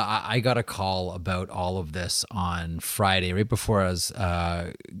 I got a call about all of this on Friday, right before I was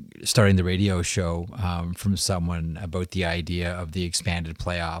starting the radio show, from someone about the idea of the expanded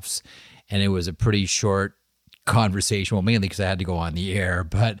playoffs. And it was a pretty short conversation, well, mainly because I had to go on the air,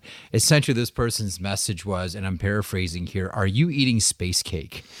 but essentially this person's message was, and I'm paraphrasing here, are you eating space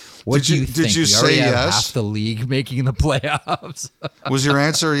cake? What do you think? Did you we say have yes? half the league making the playoffs. Was your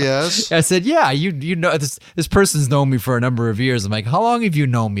answer yes? I said, yeah, you know, this person's known me for a number of years. I'm like, how long have you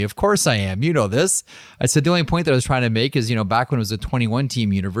known me? Of course I am. You know this. I said, the only point that I was trying to make is, back when it was a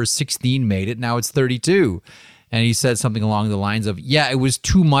 21-team universe, 16 made it. Now it's 32. And he said something along the lines of, yeah, it was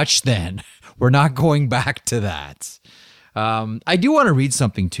too much then. We're not going back to that. I do want to read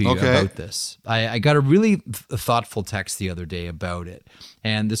something to you about this. I got a really thoughtful text the other day about it,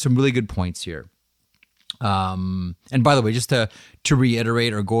 and there's some really good points here. And by the way, just to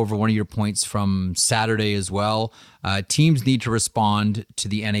reiterate or go over one of your points from Saturday as well, teams need to respond to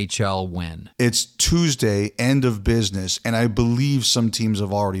the NHL when? It's Tuesday, end of business, and I believe some teams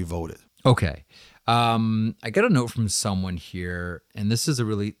have already voted. Okay. I got a note from someone here, and this is a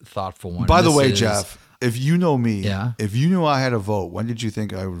really thoughtful one. By the way, Jeff, if you know me, Yeah. if you knew I had a vote, when did you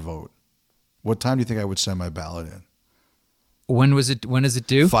think I would vote? What time do you think I would send my ballot in? When is it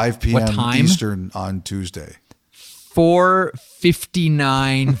due? 5 p.m. What time? Eastern on Tuesday.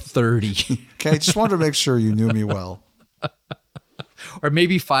 4:59:30. Okay, just wanted to make sure you knew me well. Or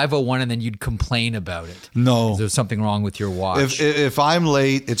maybe 5:01, and then you'd complain about it. No. There's something wrong with your watch. If I'm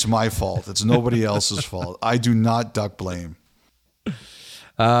late, it's my fault. It's nobody else's fault. I do not duck blame.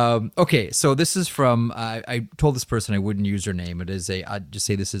 Okay, so this is from, I told this person I wouldn't use her name. I'd just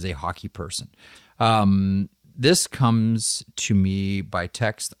say this is a hockey person. This comes to me by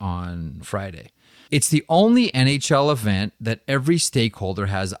text on Friday. It's the only NHL event that every stakeholder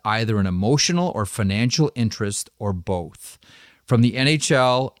has either an emotional or financial interest or both. From the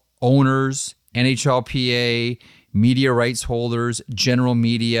NHL, owners, NHLPA, media rights holders, general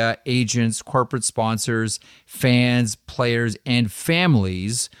media, agents, corporate sponsors, fans, players, and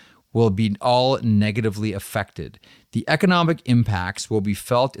families will be all negatively affected. The economic impacts will be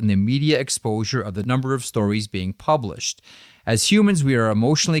felt in the media exposure of the number of stories being published. As humans, we are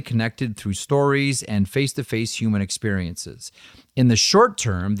emotionally connected through stories and face-to-face human experiences. In the short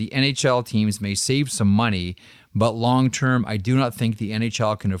term, the NHL teams may save some money, but long term, I do not think the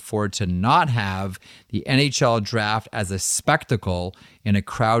NHL can afford to not have the NHL draft as a spectacle in a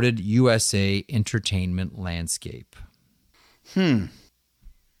crowded USA entertainment landscape. When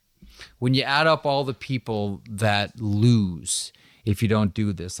you add up all the people that lose if you don't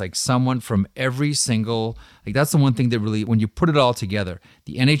do this, like someone from every single, like that's the one thing that really, when you put it all together,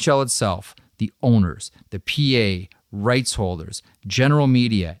 the NHL itself, the owners, the PA, rights holders, general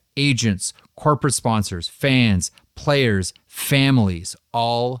media, agents, corporate sponsors, fans, players, families,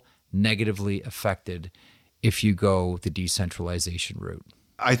 all negatively affected if you go the decentralization route.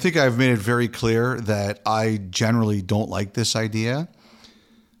 I think I've made it very clear that I generally don't like this idea.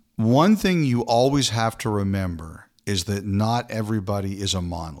 One thing you always have to remember is that not everybody is a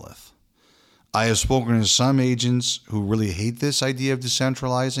monolith. I have spoken to some agents who really hate this idea of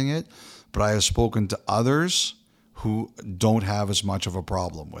decentralizing it, but I have spoken to others who don't have as much of a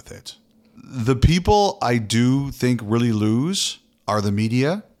problem with it. The people I do think really lose are the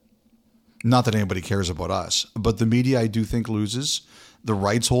media. Not that anybody cares about us, but the media I do think loses. The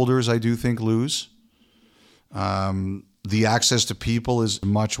rights holders I do think lose. The access to people is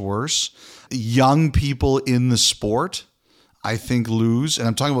much worse. Young people in the sport, I think, lose. And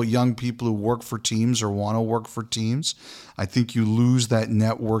I'm talking about young people who work for teams or want to work for teams. I think you lose that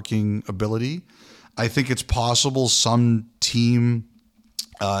networking ability. I think it's possible some team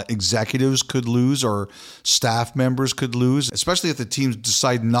executives could lose or staff members could lose, especially if the teams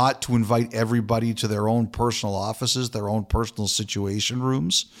decide not to invite everybody to their own personal offices, their own personal situation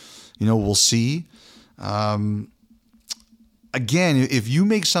rooms. We'll see. Again, if you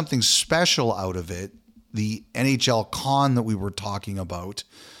make something special out of it, the NHL con that we were talking about,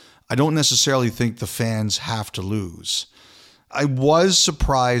 I don't necessarily think the fans have to lose. I was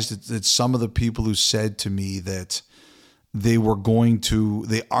surprised that some of the people who said to me that they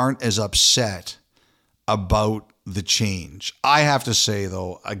aren't as upset about the change. I have to say,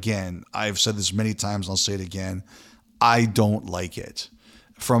 though, again, I've said this many times, and I'll say it again, I don't like it.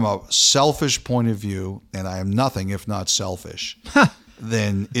 From a selfish point of view, and I am nothing if not selfish,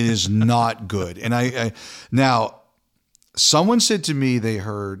 then it is not good. And now, someone said to me they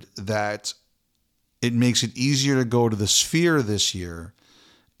heard that it makes it easier to go to the Sphere this year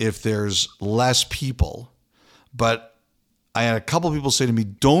if there's less people. But I had a couple of people say to me,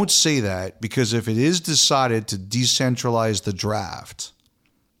 don't say that, because if it is decided to decentralize the draft,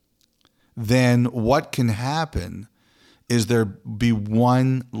 then what can happen is there be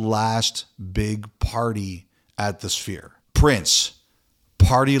one last big party at the Sphere. Prince,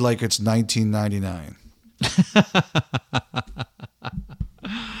 party like it's 1999.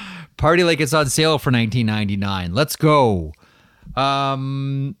 Party like it's on sale for $19.99. Let's go.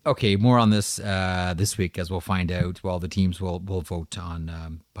 Okay, more on this this week, as we'll find out. Well, the teams will vote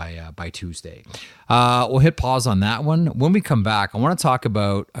on by Tuesday. We'll hit pause on that one. When we come back, I want to talk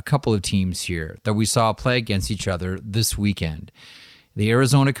about a couple of teams here that we saw play against each other this weekend: the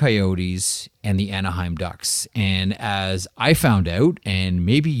Arizona Coyotes and the Anaheim Ducks. And as I found out, and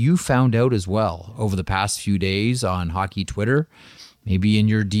maybe you found out as well over the past few days on hockey Twitter, maybe in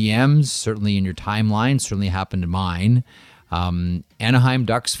your DMs, certainly in your timeline, certainly happened to mine. Anaheim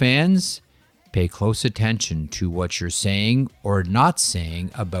Ducks fans, pay close attention to what you're saying or not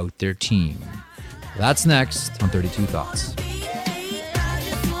saying about their team. That's next on 32 Thoughts.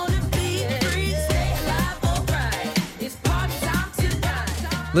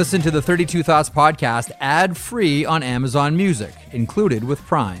 Listen to the 32 Thoughts podcast ad-free on Amazon Music, included with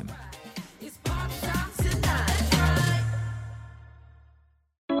Prime.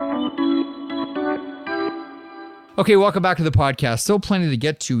 Okay, welcome back to the podcast. Still plenty to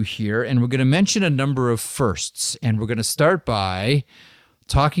get to here, and we're going to mention a number of firsts. And we're going to start by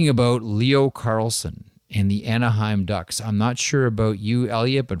talking about Leo Carlsson and the Anaheim Ducks. I'm not sure about you,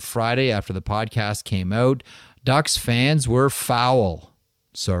 Elliot, but Friday after the podcast came out, Ducks fans were foul.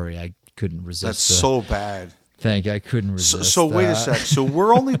 Sorry, I couldn't resist. That's so bad. Thank you. I couldn't resist. So wait a sec. So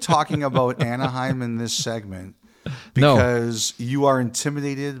we're only talking about Anaheim in this segment because you are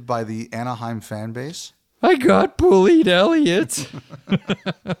intimidated by the Anaheim fan base? I got bullied, Elliot.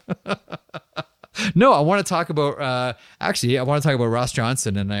 No, I want to talk about, I want to talk about Ross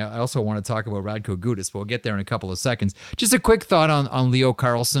Johnson, and I also want to talk about Radko Gudas, but we'll get there in a couple of seconds. Just a quick thought on Leo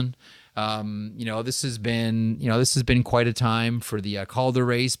Carlsson. This has been quite a time for the Calder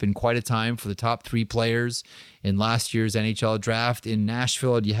race, been quite a time for the top three players in last year's NHL draft in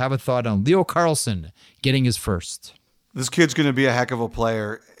Nashville. Do you have a thought on Leo Carlsson getting his first? This kid's going to be a heck of a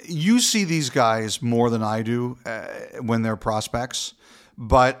player. You see these guys more than I do when they're prospects,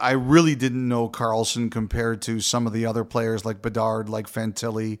 but I really didn't know Carlsson compared to some of the other players like Bedard, like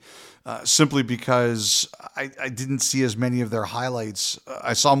Fantilli, simply because I didn't see as many of their highlights.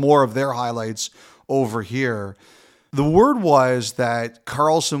 I saw more of their highlights over here. The word was that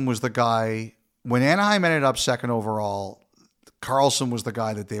Carlsson was the guy, when Anaheim ended up second overall, Carlsson was the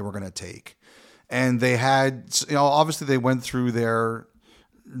guy that they were going to take. And they had, obviously they went through their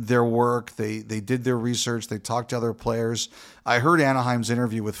work. They did their research. They talked to other players. I heard Anaheim's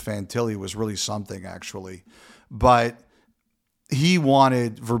interview with Fantilli was really something, actually. But he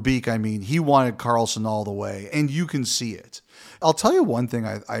wanted he wanted Carlsson all the way. And you can see it. I'll tell you one thing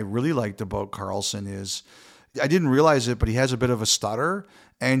I really liked about Carlsson is, I didn't realize it, but he has a bit of a stutter.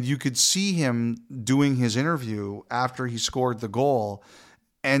 And you could see him doing his interview after he scored the goal.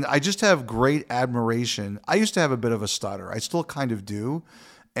 And I just have great admiration. I used to have a bit of a stutter. I still kind of do.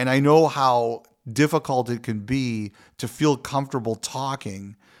 And I know how difficult it can be to feel comfortable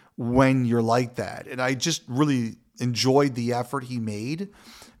talking when you're like that. And I just really enjoyed the effort he made,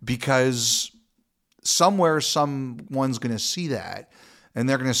 because somewhere someone's going to see that and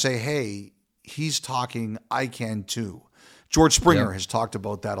they're going to say, hey, he's talking, I can too. George Springer Yeah. has talked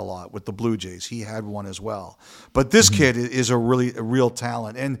about that a lot with the Blue Jays. He had one as well. But this kid is a real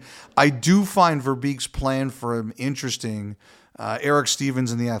talent. And I do find Verbeek's plan for him interesting. Eric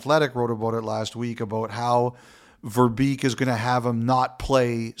Stevens in The Athletic wrote about it last week about how Verbeek is going to have him not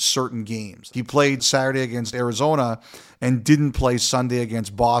play certain games. He played Saturday against Arizona and didn't play Sunday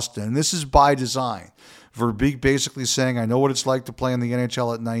against Boston. And this is by design. Verbeek basically saying, I know what it's like to play in the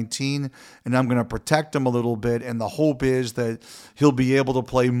NHL at 19, and I'm going to protect him a little bit. And the hope is that he'll be able to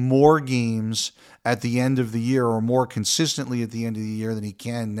play more games at the end of the year or more consistently at the end of the year than he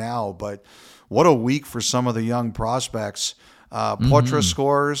can now. But what a week for some of the young prospects. Poitras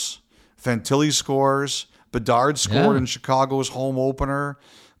scores, Fantilli scores, Bedard scored in Chicago's home opener.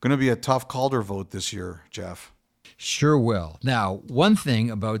 Going to be a tough Calder vote this year, Jeff. Sure will. Now, one thing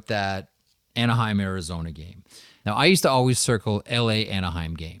about that Anaheim, Arizona game. Now, I used to always circle LA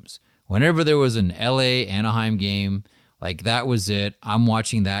Anaheim games. Whenever there was an LA Anaheim game, like that was it. I'm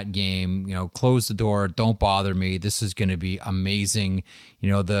watching that game, close the door. Don't bother me. This is going to be amazing.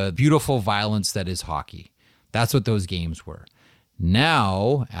 The beautiful violence that is hockey. That's what those games were.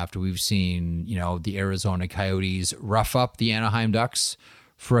 Now, after we've seen, the Arizona Coyotes rough up the Anaheim Ducks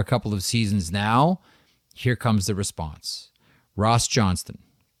for a couple of seasons now, here comes the response. Ross Johnston,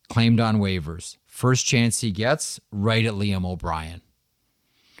 claimed on waivers. First chance he gets, right at Liam O'Brien.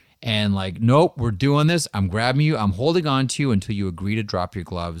 And nope, we're doing this. I'm grabbing you. I'm holding on to you until you agree to drop your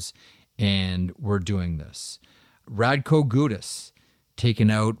gloves. And we're doing this. Radko Gudas taking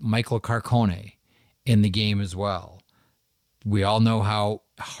out Michael Carcone in the game as well. We all know how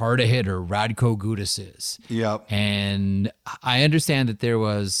hard a hitter Radko Gudas is. Yep. And I understand that there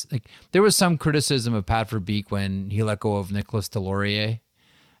was some criticism of Pat Verbeek when he let go of Nicolas Delorier,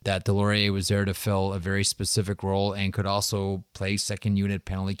 that Delorier was there to fill a very specific role and could also play second unit,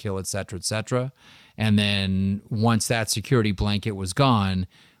 penalty kill, et cetera, et cetera. And then once that security blanket was gone,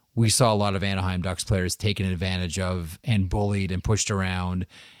 we saw a lot of Anaheim Ducks players taken advantage of and bullied and pushed around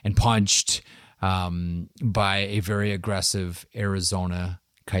and punched by a very aggressive Arizona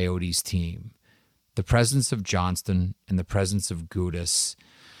Coyotes team. The presence of Johnston and the presence of Gudas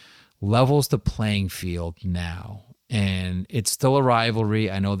levels the playing field now. And it's still a rivalry.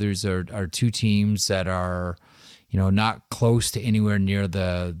 I know there's are two teams that are, not close to anywhere near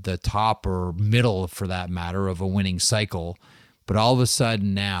the top or middle, for that matter, of a winning cycle. But all of a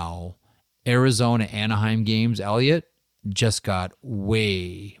sudden now, Arizona-Anaheim games, Elliot, just got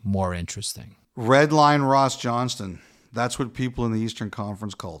way more interesting. Red line Ross Johnston. That's what people in the Eastern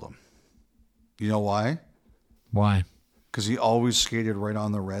Conference called him. You know why? Why? Because he always skated right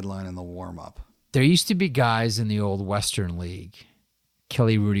on the red line in the warm-up. There used to be guys in the old Western League,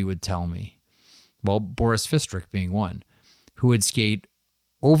 Kelly Rudy would tell me, well, Boris Fistrick being one, who would skate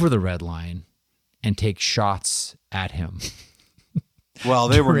over the red line and take shots at him. Well,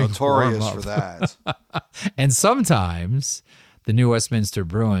 they were During notorious warm-up. for that. And sometimes the New Westminster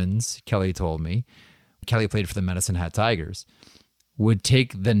Bruins, Kelly told me, Kelly played for the Medicine Hat Tigers, would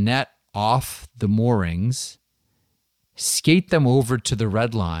take the net off the moorings, skate them over to the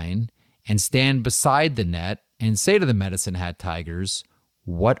red line, and stand beside the net and say to the Medicine Hat Tigers,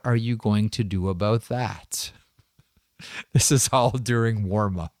 what are you going to do about that? This is all during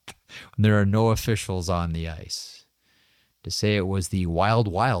warm-up when there are no officials on the ice. To say it was the wild,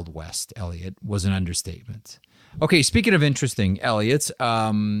 wild west, Elliot, was an understatement. Okay, speaking of interesting, Elliot,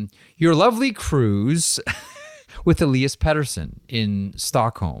 your lovely cruise with Elias Pettersson in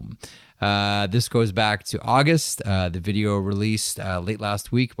Stockholm. This goes back to August. The video released late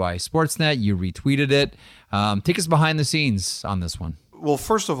last week by Sportsnet. You retweeted it. Take us behind the scenes on this one. Well,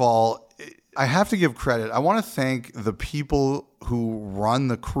 first of all, I have to give credit. I want to thank the people who run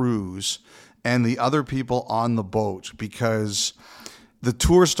the cruise and the other people on the boat, because the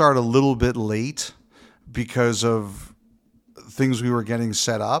tour started a little bit late because of things we were getting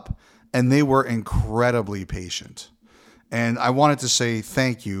set up, and they were incredibly patient. And I wanted to say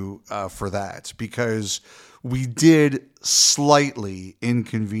thank you for that, because we did slightly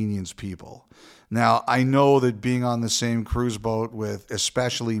inconvenience people. Now, I know that being on the same cruise boat with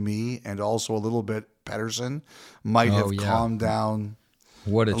especially me and also a little bit Pettersson might have calmed down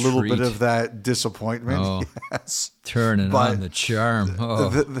what a little treat. bit of that disappointment. Oh, yes. turning on the charm.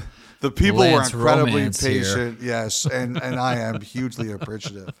 Oh. The people Lance were incredibly romance patient, yes, and I am hugely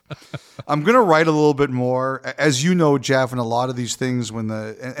appreciative. I'm going to write a little bit more. As you know, Jeff, and a lot of these things, and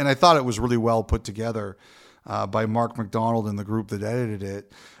I thought it was really well put together by Mark McDonald and the group that edited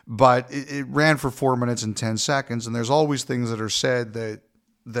it, but it ran for 4 minutes and 10 seconds, and there's always things that are said that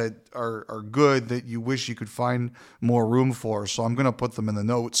that are good that you wish you could find more room for. So I'm going to put them in the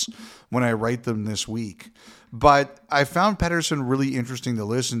notes when I write them this week. But I found Pettersson really interesting to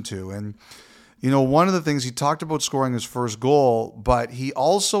listen to. And, one of the things he talked about scoring his first goal, but he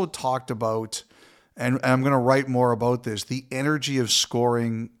also talked about, and I'm going to write more about this, the energy of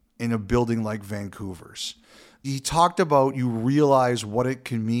scoring in a building like Vancouver's. He talked about you realize what it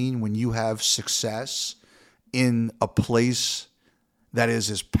can mean when you have success in a place that is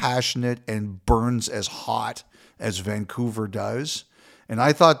as passionate and burns as hot as Vancouver does. And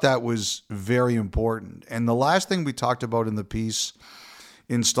I thought that was very important. And the last thing we talked about in the piece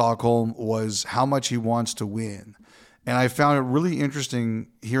in Stockholm was how much he wants to win. And I found it really interesting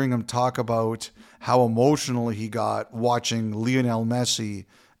hearing him talk about how emotional he got watching Lionel Messi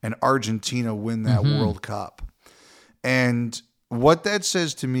and Argentina win that World Cup. And what that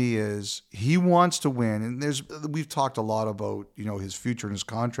says to me is he wants to win. And we've talked a lot about, his future and his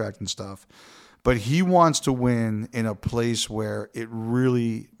contract and stuff, but he wants to win in a place where it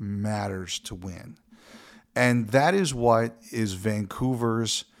really matters to win. And that is what is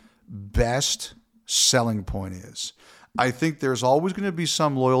Vancouver's best selling point is. I think there's always going to be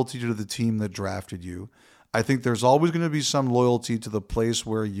some loyalty to the team that drafted you. I think there's always going to be some loyalty to the place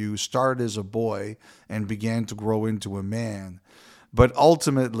where you started as a boy and began to grow into a man. But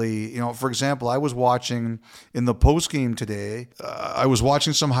ultimately, for example, I was watching in the postgame today, I was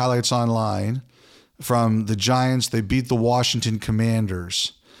watching some highlights online from the Giants. They beat the Washington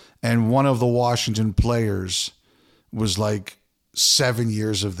Commanders. And one of the Washington players was like, 7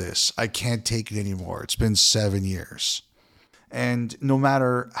 years of this. I can't take it anymore. It's been 7 years. And no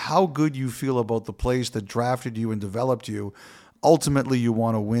matter how good you feel about the place that drafted you and developed you, ultimately you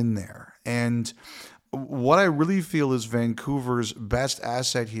want to win there. And what I really feel is Vancouver's best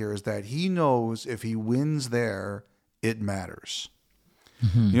asset here is that he knows if he wins there, it matters.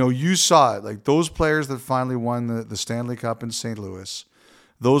 You saw it, like those players that finally won the Stanley Cup in St. Louis,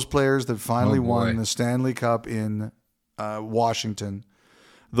 those players that finally won the Stanley Cup in Washington,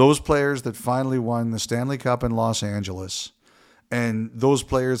 those players that finally won the Stanley Cup in Los Angeles, and those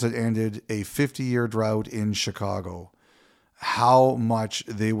players that ended a 50-year drought in Chicago, how much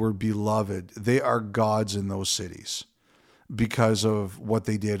they were beloved. They are gods in those cities because of what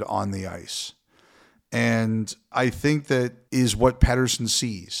they did on the ice. And I think that is what Pettersson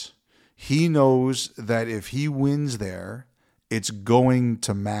sees. He knows that if he wins there, it's going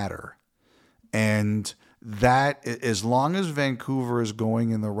to matter. And that, as long as Vancouver is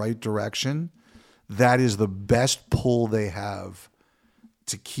going in the right direction, that is the best pull they have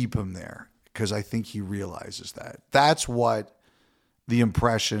to keep him there, because I think he realizes that. That's what the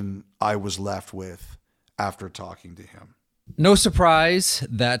impression I was left with after talking to him. No surprise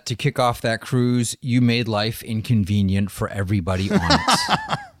that to kick off that cruise, you made life inconvenient for everybody on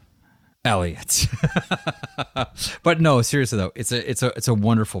it. Elliot. But no, seriously though, it's a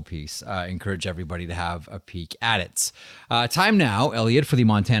wonderful piece. I encourage everybody to have a peek at it. Time now, Elliot, for the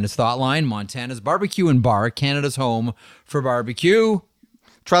Montana's Thought Line. Montana's Barbecue and Bar, Canada's home for barbecue.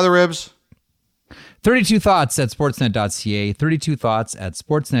 Try the ribs. 32 Thoughts at sportsnet.ca. 32 Thoughts at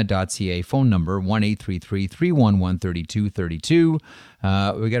sportsnet.ca. Phone number 1-833-311-3232.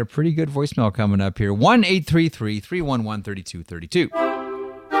 We got a pretty good voicemail coming up here. 1-833-311-3232.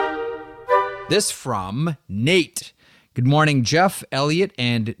 This from Nate. Good morning, Jeff, Elliot,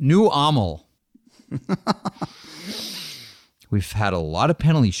 and New Amel. We've had a lot of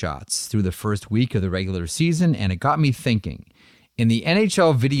penalty shots through the first week of the regular season, and it got me thinking. In the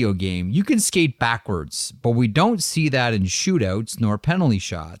NHL video game, you can skate backwards, but we don't see that in shootouts nor penalty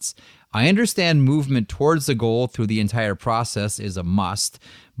shots. I understand movement towards the goal through the entire process is a must,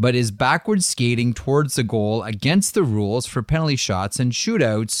 but is backwards skating towards the goal against the rules for penalty shots and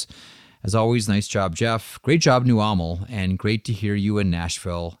shootouts? As always, nice job, Jeff. Great job, New Amel, and great to hear you in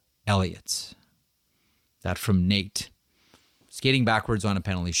Nashville, Elliot. That from Nate. Skating backwards on a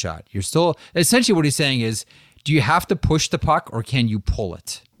penalty shot. You're still, essentially what he's saying is, do you have to push the puck or can you pull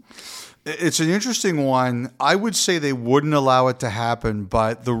it? It's an interesting one. I would say they wouldn't allow it to happen,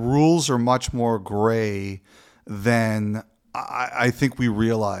 but the rules are much more gray than I think we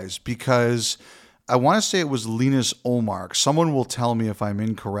realize, because I want to say it was Linus Ullmark. Someone will tell me if I'm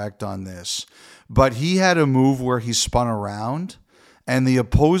incorrect on this, but he had a move where he spun around, and the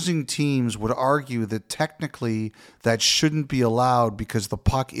opposing teams would argue that technically that shouldn't be allowed because the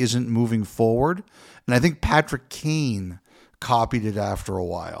puck isn't moving forward. And I think Patrick Kane copied it after a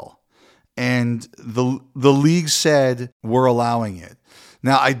while. And the league said, we're allowing it.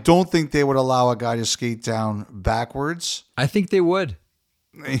 Now, I don't think they would allow a guy to skate down backwards. I think they would.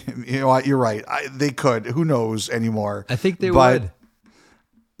 You know what? You're right. They could. Who knows anymore? I think they would.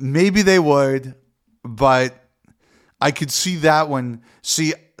 Maybe they would, but I could see that one.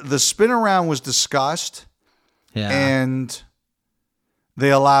 See, the spin around was discussed, and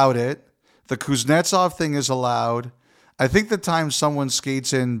they allowed it. The Kuznetsov thing is allowed. I think the time someone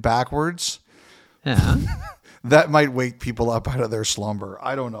skates in backwards, that might wake people up out of their slumber.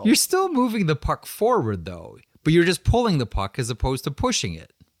 I don't know. You're still moving the puck forward, though, but you're just pulling the puck as opposed to pushing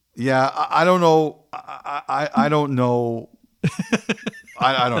it. Yeah, I don't know. I don't know.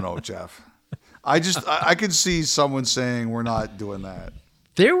 I don't know, Jeff. I could see someone saying we're not doing that.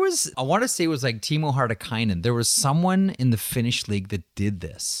 There was, I want to say it was like Timo Hartikainen. There was someone in the Finnish league that did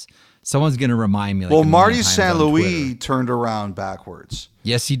this. Someone's going to remind me. Well, Marty St. Louis turned around backwards.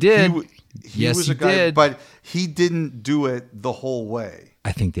 Yes, he did. He was a guy, did. But he didn't do it the whole way.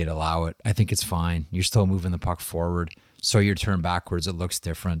 I think they'd allow it. I think it's fine. You're still moving the puck forward. So you turn backwards. It looks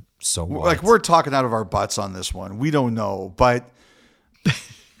different. So what? Like, we're talking out of our butts on this one. We don't know, but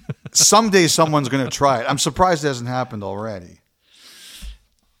someday someone's going to try it. I'm surprised it hasn't happened already.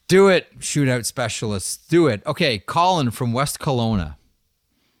 Do it, shootout specialists. Do it. Okay, Colin from West Kelowna.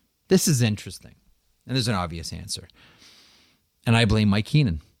 This is interesting. And there's an obvious answer. And I blame Mike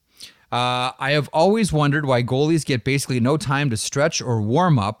Keenan. I have always wondered why goalies get basically no time to stretch or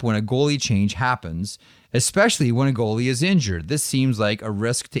warm up when a goalie change happens, especially when a goalie is injured. This seems like a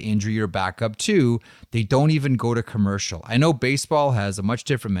risk to injure your backup too. They don't even go to commercial. I know baseball has a much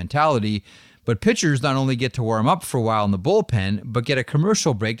different mentality, but pitchers not only get to warm up for a while in the bullpen, but get a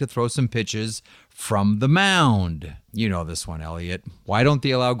commercial break to throw some pitches from the mound. You know this one, Elliot. Why don't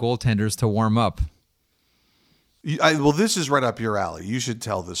they allow goaltenders to warm up? Well, this is right up your alley. You should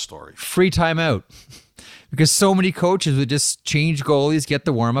tell this story. Free timeout. Because so many coaches would just change goalies, get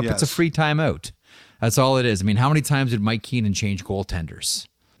the warm up. Yes. It's a free timeout. That's all it is. I mean, how many times did Mike Keenan change goaltenders?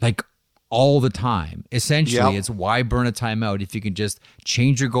 Like, all the time. Essentially, It's why burn a timeout if you can just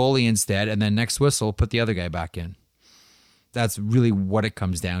change your goalie instead, and then next whistle, put the other guy back in. That's really what it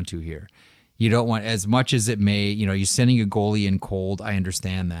comes down to here. You don't want, as much as it may, you're sending a goalie in cold. I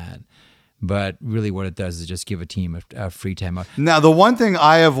understand that. But really what it does is just give a team a free timeout. Now, the one thing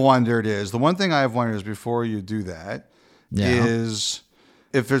I have wondered is before you do that, is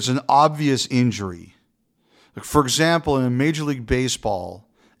if there's an obvious injury. Like, for example, in Major League Baseball,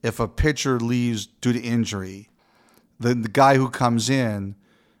 if a pitcher leaves due to injury, the guy who comes in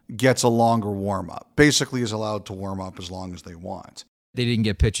gets a longer warm-up. Basically is allowed to warm up as long as they want. They didn't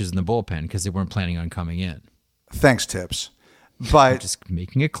get pitches in the bullpen because they weren't planning on coming in. Thanks, Tips. But I'm just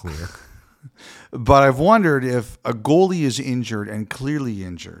making it clear. But I've wondered if a goalie is injured and clearly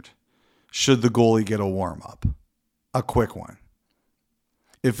injured, should the goalie get a warm-up? A quick one.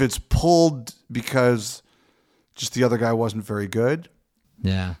 If it's pulled because just the other guy wasn't very good,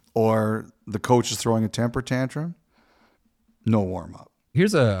 or the coach is throwing a temper tantrum, no warm-up.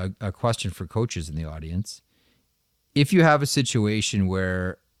 Here's a question for coaches in the audience. If you have a situation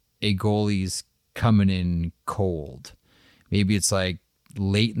where a goalie's coming in cold, maybe it's like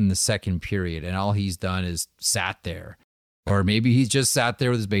late in the second period and all he's done is sat there, or maybe he's just sat there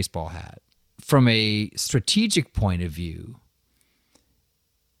with his baseball hat. From a strategic point of view,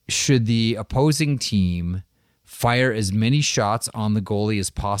 should the opposing team fire as many shots on the goalie as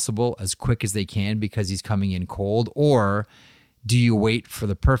possible as quick as they can because he's coming in cold, or do you wait for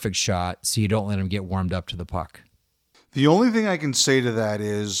the perfect shot so you don't let him get warmed up to the puck? The only thing I can say to that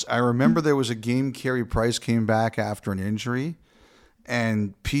is I remember there was a game Carey Price came back after an injury,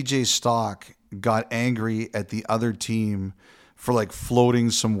 and PJ Stock got angry at the other team for like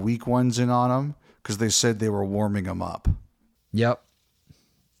floating some weak ones in on him because they said they were warming him up. Yep.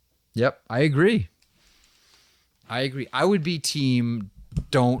 I agree. I would be team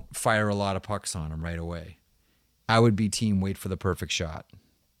don't fire a lot of pucks on him right away. I would be team wait for the perfect shot.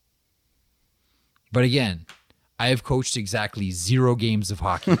 But again, I have coached exactly 0 games of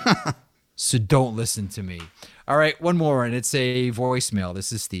hockey. So don't listen to me. All right, one more, and it's a voicemail.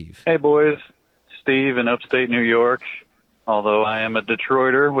 This is Steve. Hey, boys. Steve in upstate New York, although I am a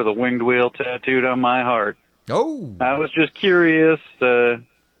Detroiter with a winged wheel tattooed on my heart. Oh. I was just curious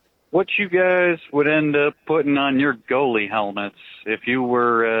what you guys would end up putting on your goalie helmets if you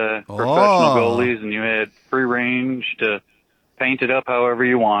were professional goalies and you had free range to paint it up however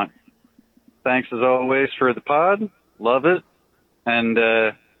you want. Thanks, as always, for the pod. Love it. And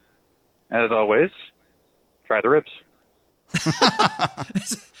as always, try the ribs.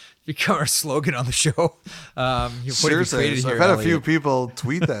 Become our slogan on the show. Seriously, I've had a few people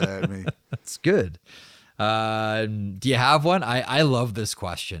tweet that at me. That's good. Do you have one? I love this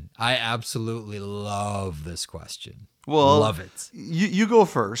question. I absolutely love this question. Well, Love it. You go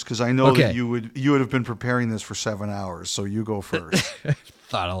first because I know Okay. that you would have been preparing this for 7 hours. So you go first.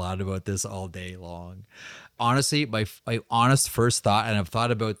 Thought a lot about this all day long. Honestly, my honest first thought, and I've thought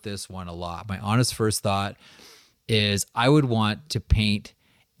about this one a lot. My honest first thought is I would want to paint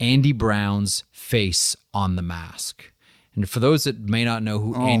Andy Brown's face on the mask. And for those that may not know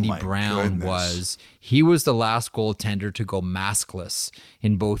who Andy my Brown goodness. was, he was the last goaltender to go maskless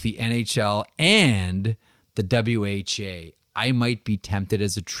in both the NHL and the WHA. I might be tempted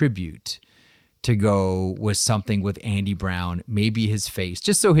as a tribute to go with something with Andy Brown, maybe his face,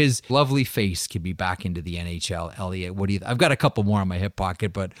 just so his lovely face can be back into the NHL. Elliot, what do you? I've got a couple more in my hip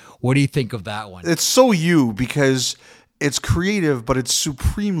pocket, but what do you think of that one? It's so you because it's creative, but it's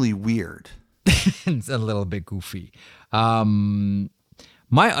supremely weird. It's a little bit goofy. One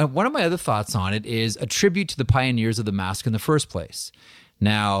of my other thoughts on it is a tribute to the pioneers of the mask in the first place.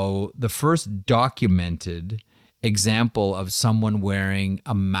 Now, the first documented example of someone wearing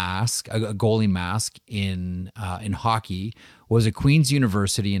a mask, a goalie mask in hockey, was at Queen's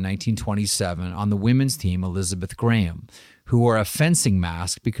University in 1927 on the women's team, Elizabeth Graham, who wore a fencing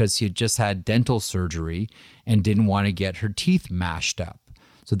mask because she had just had dental surgery and didn't want to get her teeth mashed up.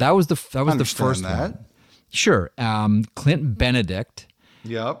 So that was the first one. Sure. Clint Benedict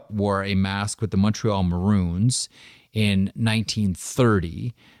wore a mask with the Montreal Maroons in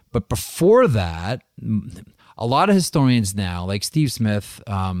 1930. But before that, a lot of historians now, like Steve Smith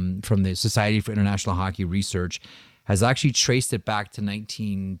from the Society for International Hockey Research, has actually traced it back to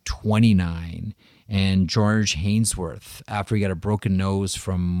 1929. And George Hainsworth, after he got a broken nose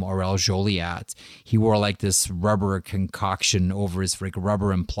from Aurel Joliat, he wore like this rubber concoction over his, like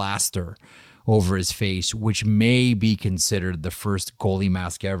rubber and plaster over his face, which may be considered the first goalie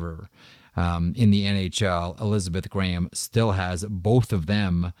mask ever in the NHL. Elizabeth Graham still has both of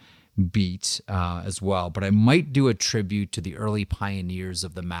them beat as well. But I might do a tribute to the early pioneers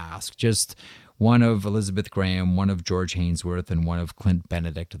of the mask. Just one of Elizabeth Graham, one of George Hainsworth, and one of Clint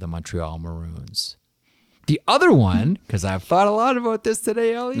Benedict of the Montreal Maroons. The other one, because I've thought a lot about this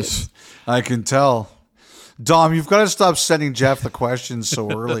today, Elliot. I can tell. Dom, you've got to stop sending Jeff the questions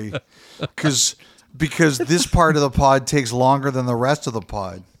so early because this part of the pod takes longer than the rest of the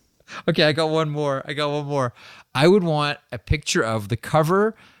pod. Okay, I got one more. I would want a picture of the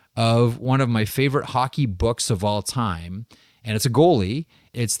cover of one of my favorite hockey books of all time, and it's a goalie.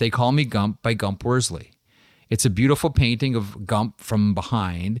 It's They Call Me Gump by Gump Worsley. It's a beautiful painting of Gump from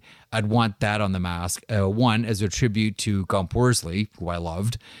behind. I'd want that on the mask. One, as a tribute to Gump Worsley, who I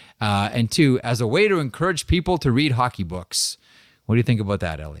loved. And two, as a way to encourage people to read hockey books. What do you think about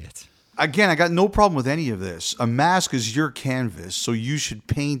that, Elliot? Again, I got no problem with any of this. A mask is your canvas, so you should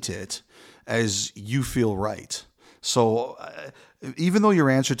paint it as you feel right. So even though your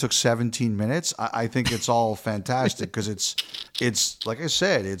answer took 17 minutes, I think it's all fantastic because it's like I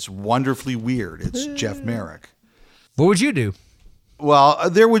said, it's wonderfully weird. It's Jeff Merrick. What would you do? Well,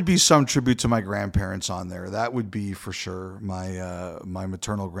 there would be some tribute to my grandparents on there. That would be for sure. My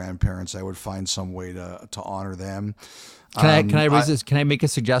maternal grandparents. I would find some way to honor them. Can I raise this? Can I make a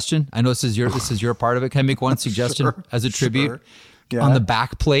suggestion? I know this is your part of it. Can I make one suggestion as a tribute? Sure. Yeah. On the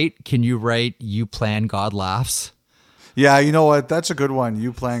back plate, can you write "You Plan, God Laughs"? Yeah, you know what? That's a good one.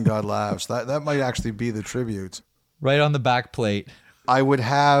 You Plan, God Laughs. That might actually be the tribute. Right on the back plate. I would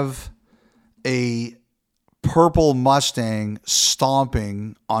have a purple Mustang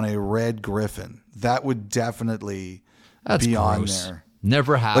stomping on a red Griffin. That would definitely be on there.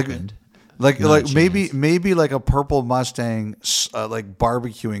 Never happened. Like maybe like a purple Mustang like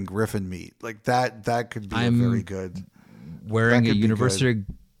barbecuing Griffin meat. Like that could be very good. Wearing a University of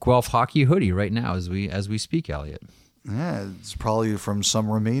Guelph hockey hoodie right now as we speak, Elliot. Yeah, it's probably from some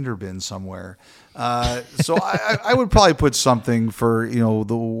remainder bin somewhere. So I would probably put something for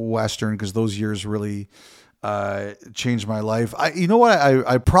the Western because those years really changed my life. You know what?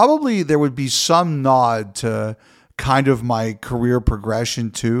 I probably there would be some nod to kind of my career progression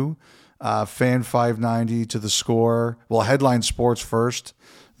too. Fan 590 to the Score. Well, Headline Sports first,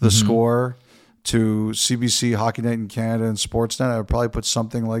 the Score to CBC, Hockey Night in Canada, and Sportsnet. I would probably put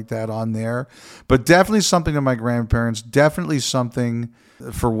something like that on there. But definitely something to my grandparents. Definitely something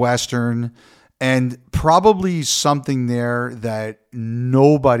for Western. And probably something there that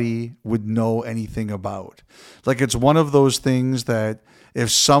nobody would know anything about. Like it's one of those things that if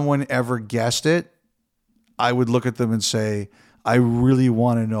someone ever guessed it, I would look at them and say, I really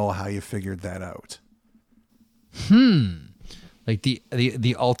want to know how you figured that out. Like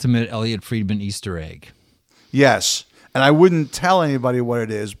the ultimate Elliot Friedman Easter egg. Yes. And I wouldn't tell anybody what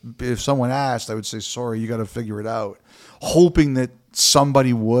it is. If someone asked, I would say, sorry, you got to figure it out. Hoping that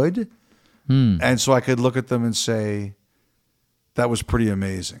somebody would. And so I could look at them and say, that was pretty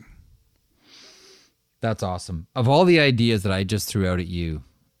amazing. That's awesome. Of all the ideas that I just threw out at you,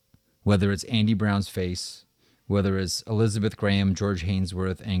 whether it's Andy Brown's face, whether it's Elizabeth Graham, George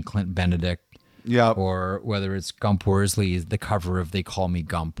Hainsworth, and Clint Benedict, or whether it's Gump Worsley, the cover of They Call Me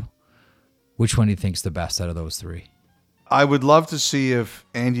Gump, which one do you think's the best out of those three? I would love to see if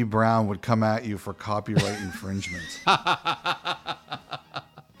Andy Brown would come at you for copyright infringement.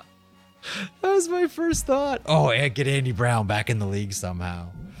 That was my first thought. Oh, yeah, get Andy Brown back in the league somehow.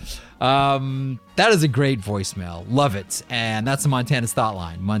 That is a great voicemail. Love it. And that's the Montana's Thought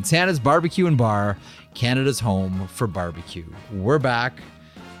Line. Montana's Barbecue and Bar, Canada's home for barbecue. We're back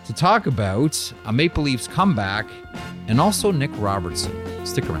to talk about a Maple Leafs comeback and also Nick Robertson.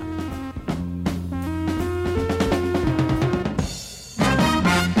 Stick around.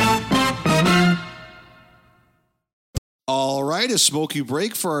 All right, a smoky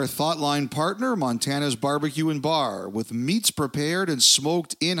break for our Thoughtline partner, Montana's Barbecue and Bar. With meats prepared and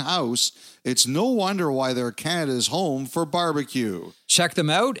smoked in-house, it's no wonder why they're Canada's home for barbecue. Check them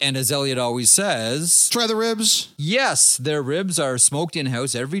out, and as Elliot always says, try the ribs. Yes, their ribs are smoked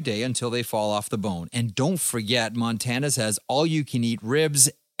in-house every day until they fall off the bone. And don't forget, Montana's has all-you-can-eat ribs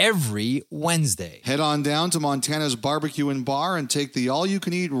every Wednesday. Head on down to Montana's Barbecue and Bar and take the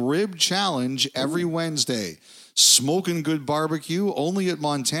all-you-can-eat rib challenge every Wednesday. Smoking good barbecue only at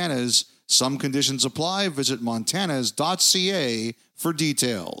Montana's. Some conditions apply. Visit montanas.ca for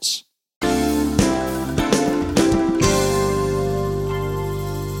details.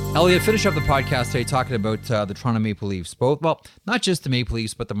 Elliot, finish up the podcast today talking about the Toronto Maple Leafs. Both, well, not just the Maple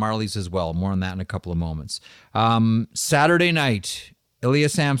Leafs, but the Marlies as well. More on that in a couple of moments. Saturday night, Ilya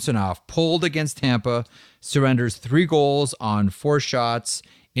Samsonov pulled against Tampa, surrenders 3 goals on 4 shots,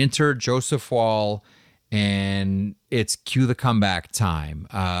 enter Joseph Wall, and it's cue the comeback time.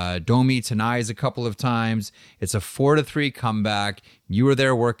 Domi denies a couple of times. It's a 4-3 comeback. You were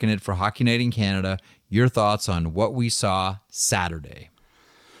there working it for Hockey Night in Canada. Your thoughts on what we saw Saturday?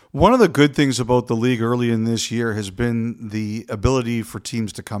 One of the good things about the league early in this year has been the ability for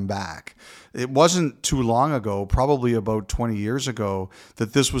teams to come back. It wasn't too long ago, probably about 20 years ago,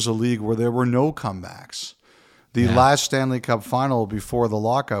 that this was a league where there were no comebacks. The last Stanley Cup final before the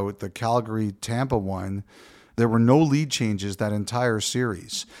lockout, the Calgary-Tampa one, there were no lead changes that entire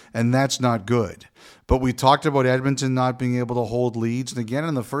series, and that's not good. But we talked about Edmonton not being able to hold leads, and again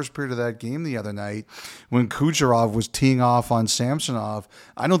in the first period of that game the other night, when Kucherov was teeing off on Samsonov,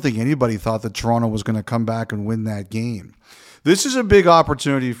 I don't think anybody thought that Toronto was going to come back and win that game. This is a big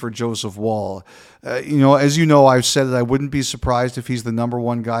opportunity for Joseph Wall. As you know, I've said that I wouldn't be surprised if he's the number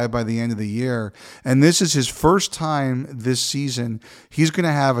 1 guy by the end of the year. And this is his first time this season. He's going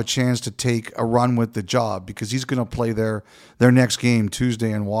to have a chance to take a run with the job because he's going to play their next game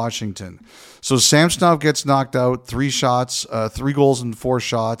Tuesday in Washington. So Samsonov gets knocked out, 3 goals and 4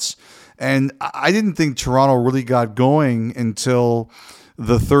 shots. And I didn't think Toronto really got going until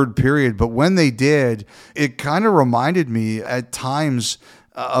the third period, but when they did, it kind of reminded me at times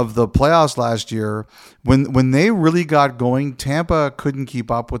of the playoffs last year when they really got going. Tampa couldn't keep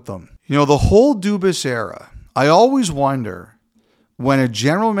up with them. The whole Dubas era, I always wonder when a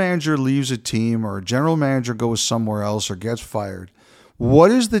general manager leaves a team or a general manager goes somewhere else or gets fired, what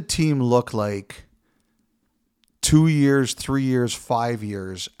does the team look like 2 years, 3 years, 5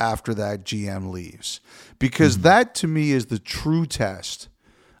 years after that GM leaves? Because that to me is the true test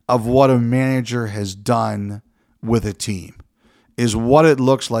of what a manager has done with a team, is what it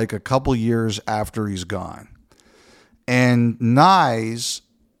looks like a couple years after he's gone. And Nyes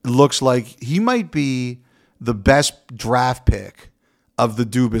looks like he might be the best draft pick of the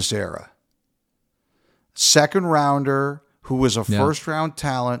Dubas era. Second rounder who was a first round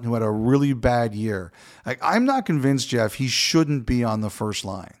talent who had a really bad year. I'm not convinced, Jeff, he shouldn't be on the first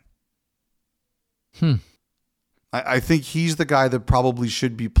line. I think he's the guy that probably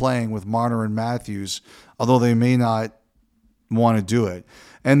should be playing with Marner and Matthews, although they may not want to do it.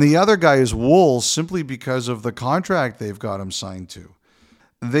 And the other guy is Wool, simply because of the contract they've got him signed to.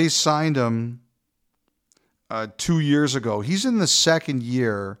 They signed him 2 years ago. He's in the second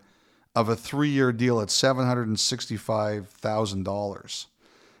year of a 3-year deal at $765,000.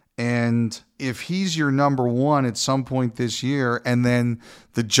 And if he's your number 1 at some point this year, and then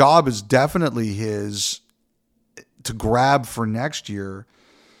the job is definitely his to grab for next year,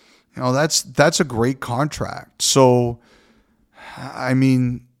 that's a great contract. So, I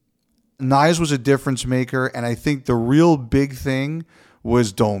mean, Nyes was a difference maker, and I think the real big thing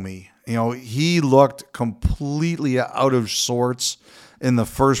was Domi. He looked completely out of sorts in the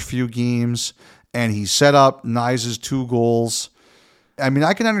first few games, and he set up Nyes' 2 goals. I mean,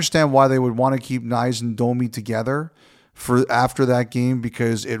 I can understand why they would want to keep Nyes and Domi together for after that game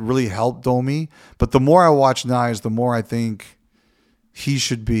because it really helped Domi. But the more I watch Nyes, the more I think he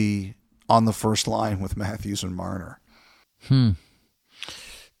should be on the first line with Matthews and Marner.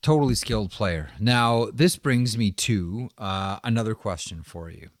 Totally skilled player. Now, this brings me to another question for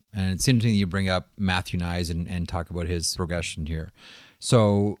you. And it's interesting that you bring up Matthew Nyes and talk about his progression here.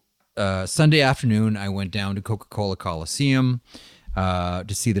 So Sunday afternoon, I went down to Coca-Cola Coliseum to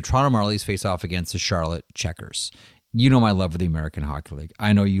see the Toronto Marlies face off against the Charlotte Checkers. You know my love of the American Hockey League.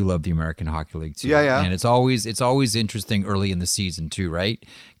 I know you love the American Hockey League too. Yeah. And it's always interesting early in the season too, right?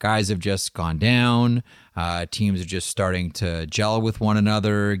 Guys have just gone down. Teams are just starting to gel with one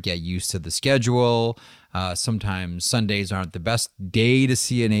another, get used to the schedule. Sometimes Sundays aren't the best day to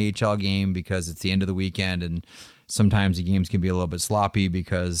see an AHL game because it's the end of the weekend, and sometimes the games can be a little bit sloppy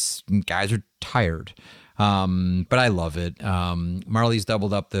because guys are tired. But I love it. Marlies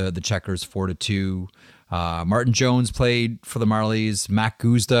doubled up the Checkers 4-2. Martin Jones played for the Marlies. Matt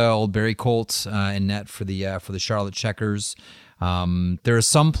Guzda, old Barry Colt, in net for the Charlotte Checkers. There are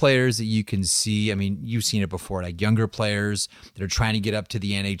some players that you can see. I mean, you've seen it before, like younger players that are trying to get up to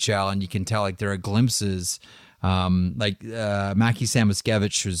the NHL, and you can tell like there are glimpses. Mackie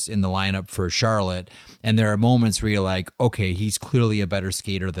Samoskevich was in the lineup for Charlotte, and there are moments where you're like, okay, he's clearly a better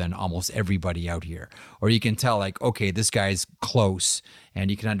skater than almost everybody out here. Or you can tell like, okay, this guy's close,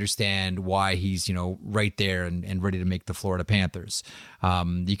 and you can understand why he's, right there and ready to make the Florida Panthers.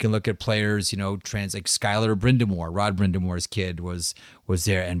 You can look at players, like Skylar Brindamore. Rod Brindamore's kid was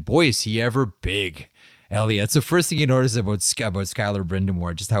there, and boy, is he ever big. Elliot, that's the first thing you notice about Skylar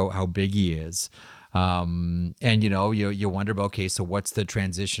Brindamore, just how big he is. And you wonder about, okay, so what's the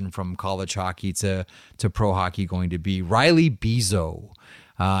transition from college hockey to pro hockey going to be? Riley Bezo,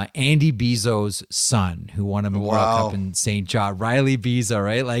 Andy Bezo's son, who won a Memorial Cup in St. John. Riley Bezo,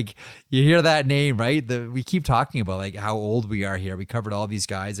 right? Like you hear that name, right? We keep talking about like how old we are here. We covered all these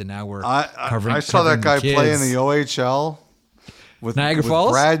guys, and now we're covering. I saw that guy play in the OHL with Niagara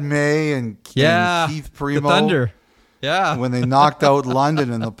Falls, Brad May and Keith Primo. The Thunder. Yeah. When they knocked out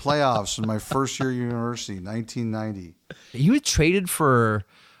London in the playoffs in my first year at university, 1990. He was traded for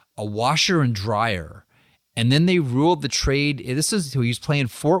a washer and dryer, and then they ruled the trade. He was playing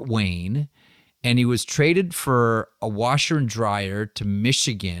Fort Wayne, and he was traded for a washer and dryer to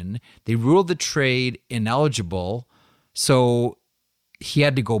Michigan. They ruled the trade ineligible, so he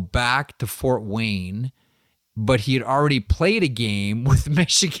had to go back to Fort Wayne. But he had already played a game with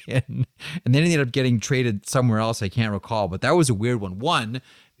Michigan, and then he ended up getting traded somewhere else. I can't recall, but that was a weird one. One,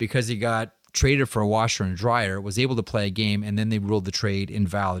 because he got traded for a washer and dryer, was able to play a game, and then they ruled the trade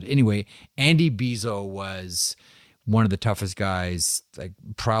invalid. Anyway, Andy Bezo was one of the toughest guys, like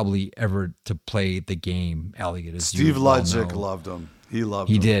probably ever to play the game. Elliot, as Steve Ludzik loved him. He loved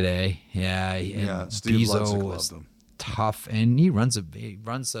him. He did, eh? Yeah. Steve Bezo Ludzik was loved him. Tough, and he runs I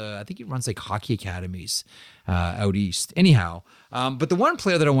think he runs like hockey academies out east. Anyhow, but the one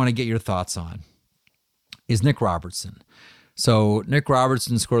player that I want to get your thoughts on is Nick Robertson. So Nick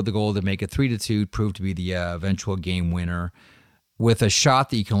Robertson scored the goal to make it 3-2, proved to be the eventual game winner with a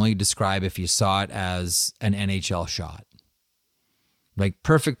shot that you can only describe if you saw it as an NHL shot. Like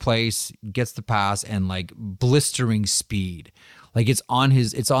perfect place, gets the pass, and like blistering speed. Like it's on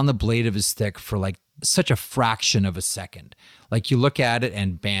the blade of his stick for like such a fraction of a second. Like you look at it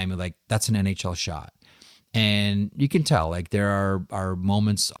and bam, you're like, that's an NHL shot. And you can tell like there are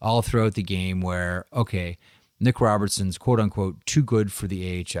moments all throughout the game where, okay, Nick Robertson's quote unquote too good for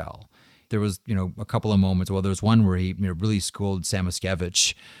the AHL. There was, a couple of moments. Well, there was one where he really schooled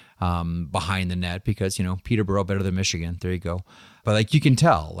Samoskevich behind the net because, Peterborough better than Michigan. There you go. But like you can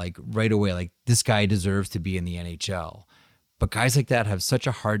tell like right away, like this guy deserves to be in the NHL. But guys like that have such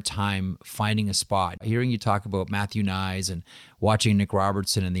a hard time finding a spot. Hearing you talk about Matthew Nyes and watching Nick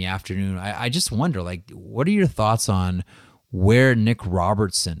Robertson in the afternoon, I just wonder, like, what are your thoughts on where Nick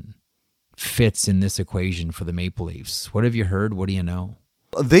Robertson fits in this equation for the Maple Leafs? What have you heard? What do you know?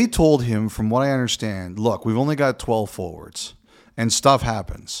 They told him, from what I understand, look, we've only got 12 forwards, and stuff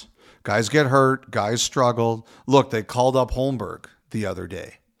happens. Guys get hurt. Guys struggled. Look, they called up Holmberg the other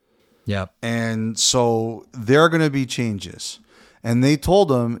day. Yeah. And so there are going to be changes. And they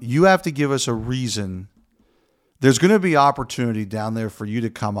told him, you have to give us a reason. There's going to be opportunity down there for you to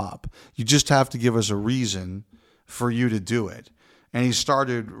come up. You just have to give us a reason for you to do it. And he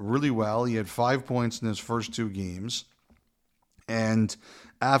started really well. He had 5 points in his first 2 games. And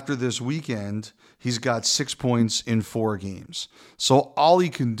after this weekend, he's got 6 points in 4 games. So all he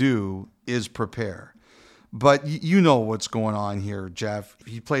can do is prepare. But you know what's going on here, Jeff.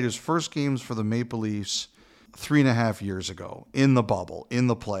 He played his first games for the Maple Leafs 3.5 years ago in the bubble, in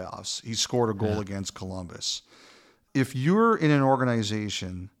the playoffs. He scored a goal against Columbus. If you're in an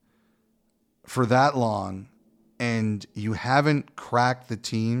organization for that long and you haven't cracked the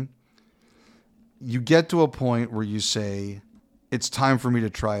team, you get to a point where you say, it's time for me to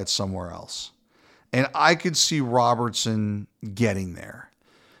try it somewhere else. And I could see Robertson getting there.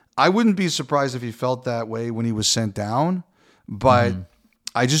 I wouldn't be surprised if he felt that way when he was sent down, but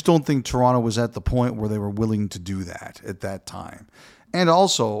I just don't think Toronto was at the point where they were willing to do that at that time. And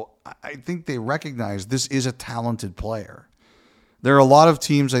also, I think they recognize this is a talented player. There are a lot of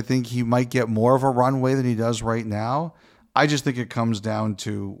teams I think he might get more of a runway than he does right now. I just think it comes down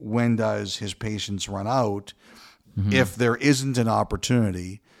to when does his patience run out if there isn't an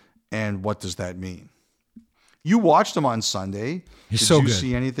opportunity, and what does that mean? You watched him on Sunday. He's Did so you good.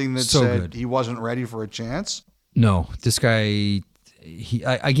 see anything that So said good. he wasn't ready for a chance? No, this guy,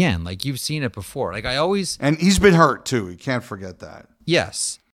 again, like you've seen it before. Like I always, And he's been hurt too. You can't forget that.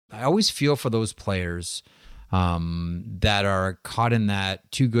 yes, I always feel for those players that are caught in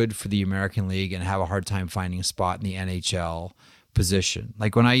that too good for the American League and have a hard time finding a spot in the NHL position.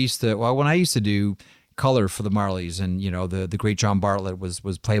 Like when I used to do color for the Marlies, and the great John Bartlett was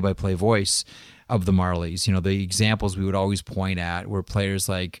play-by-play voice of the Marlies. The examples we would always point at were players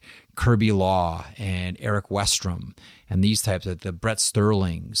like Kirby Law and Eric Westrom and these types of the Brett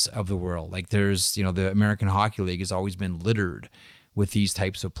Sterlings of the world. Like there's, the American Hockey League has always been littered with these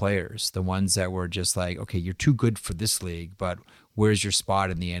types of players, the ones that were just like, okay, you're too good for this league, but where's your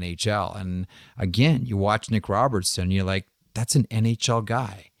spot in the NHL? And again, you watch Nick Robertson, you're like, that's an NHL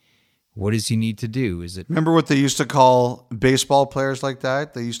guy. What does he need to do? Is it Remember what they used to call baseball players like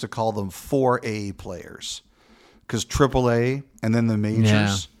that? They used to call them 4A players, because AAA and then the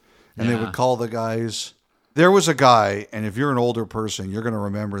majors. And they would call the guys. There was a guy, and if you're an older person, you're going to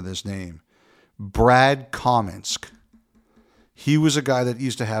remember this name, Brad Kominsk. He was a guy that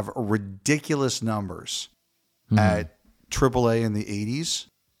used to have ridiculous numbers at AAA in the 80s,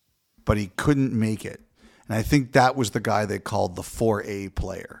 but he couldn't make it. And I think that was the guy they called the 4A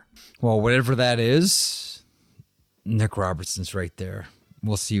player. Well, whatever that is, Nick Robertson's right there.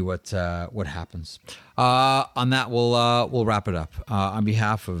 We'll see what happens. On that, we'll wrap it up. On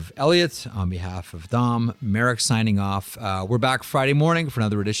behalf of Elliot, on behalf of Dom, Merrick signing off. We're back Friday morning for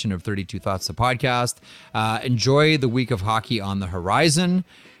another edition of 32 Thoughts, the podcast. Enjoy the week of hockey on the horizon,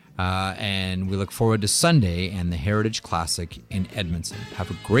 and we look forward to Sunday and the Heritage Classic in Edmonton. Have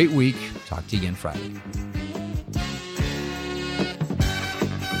a great week. Talk to you again Friday.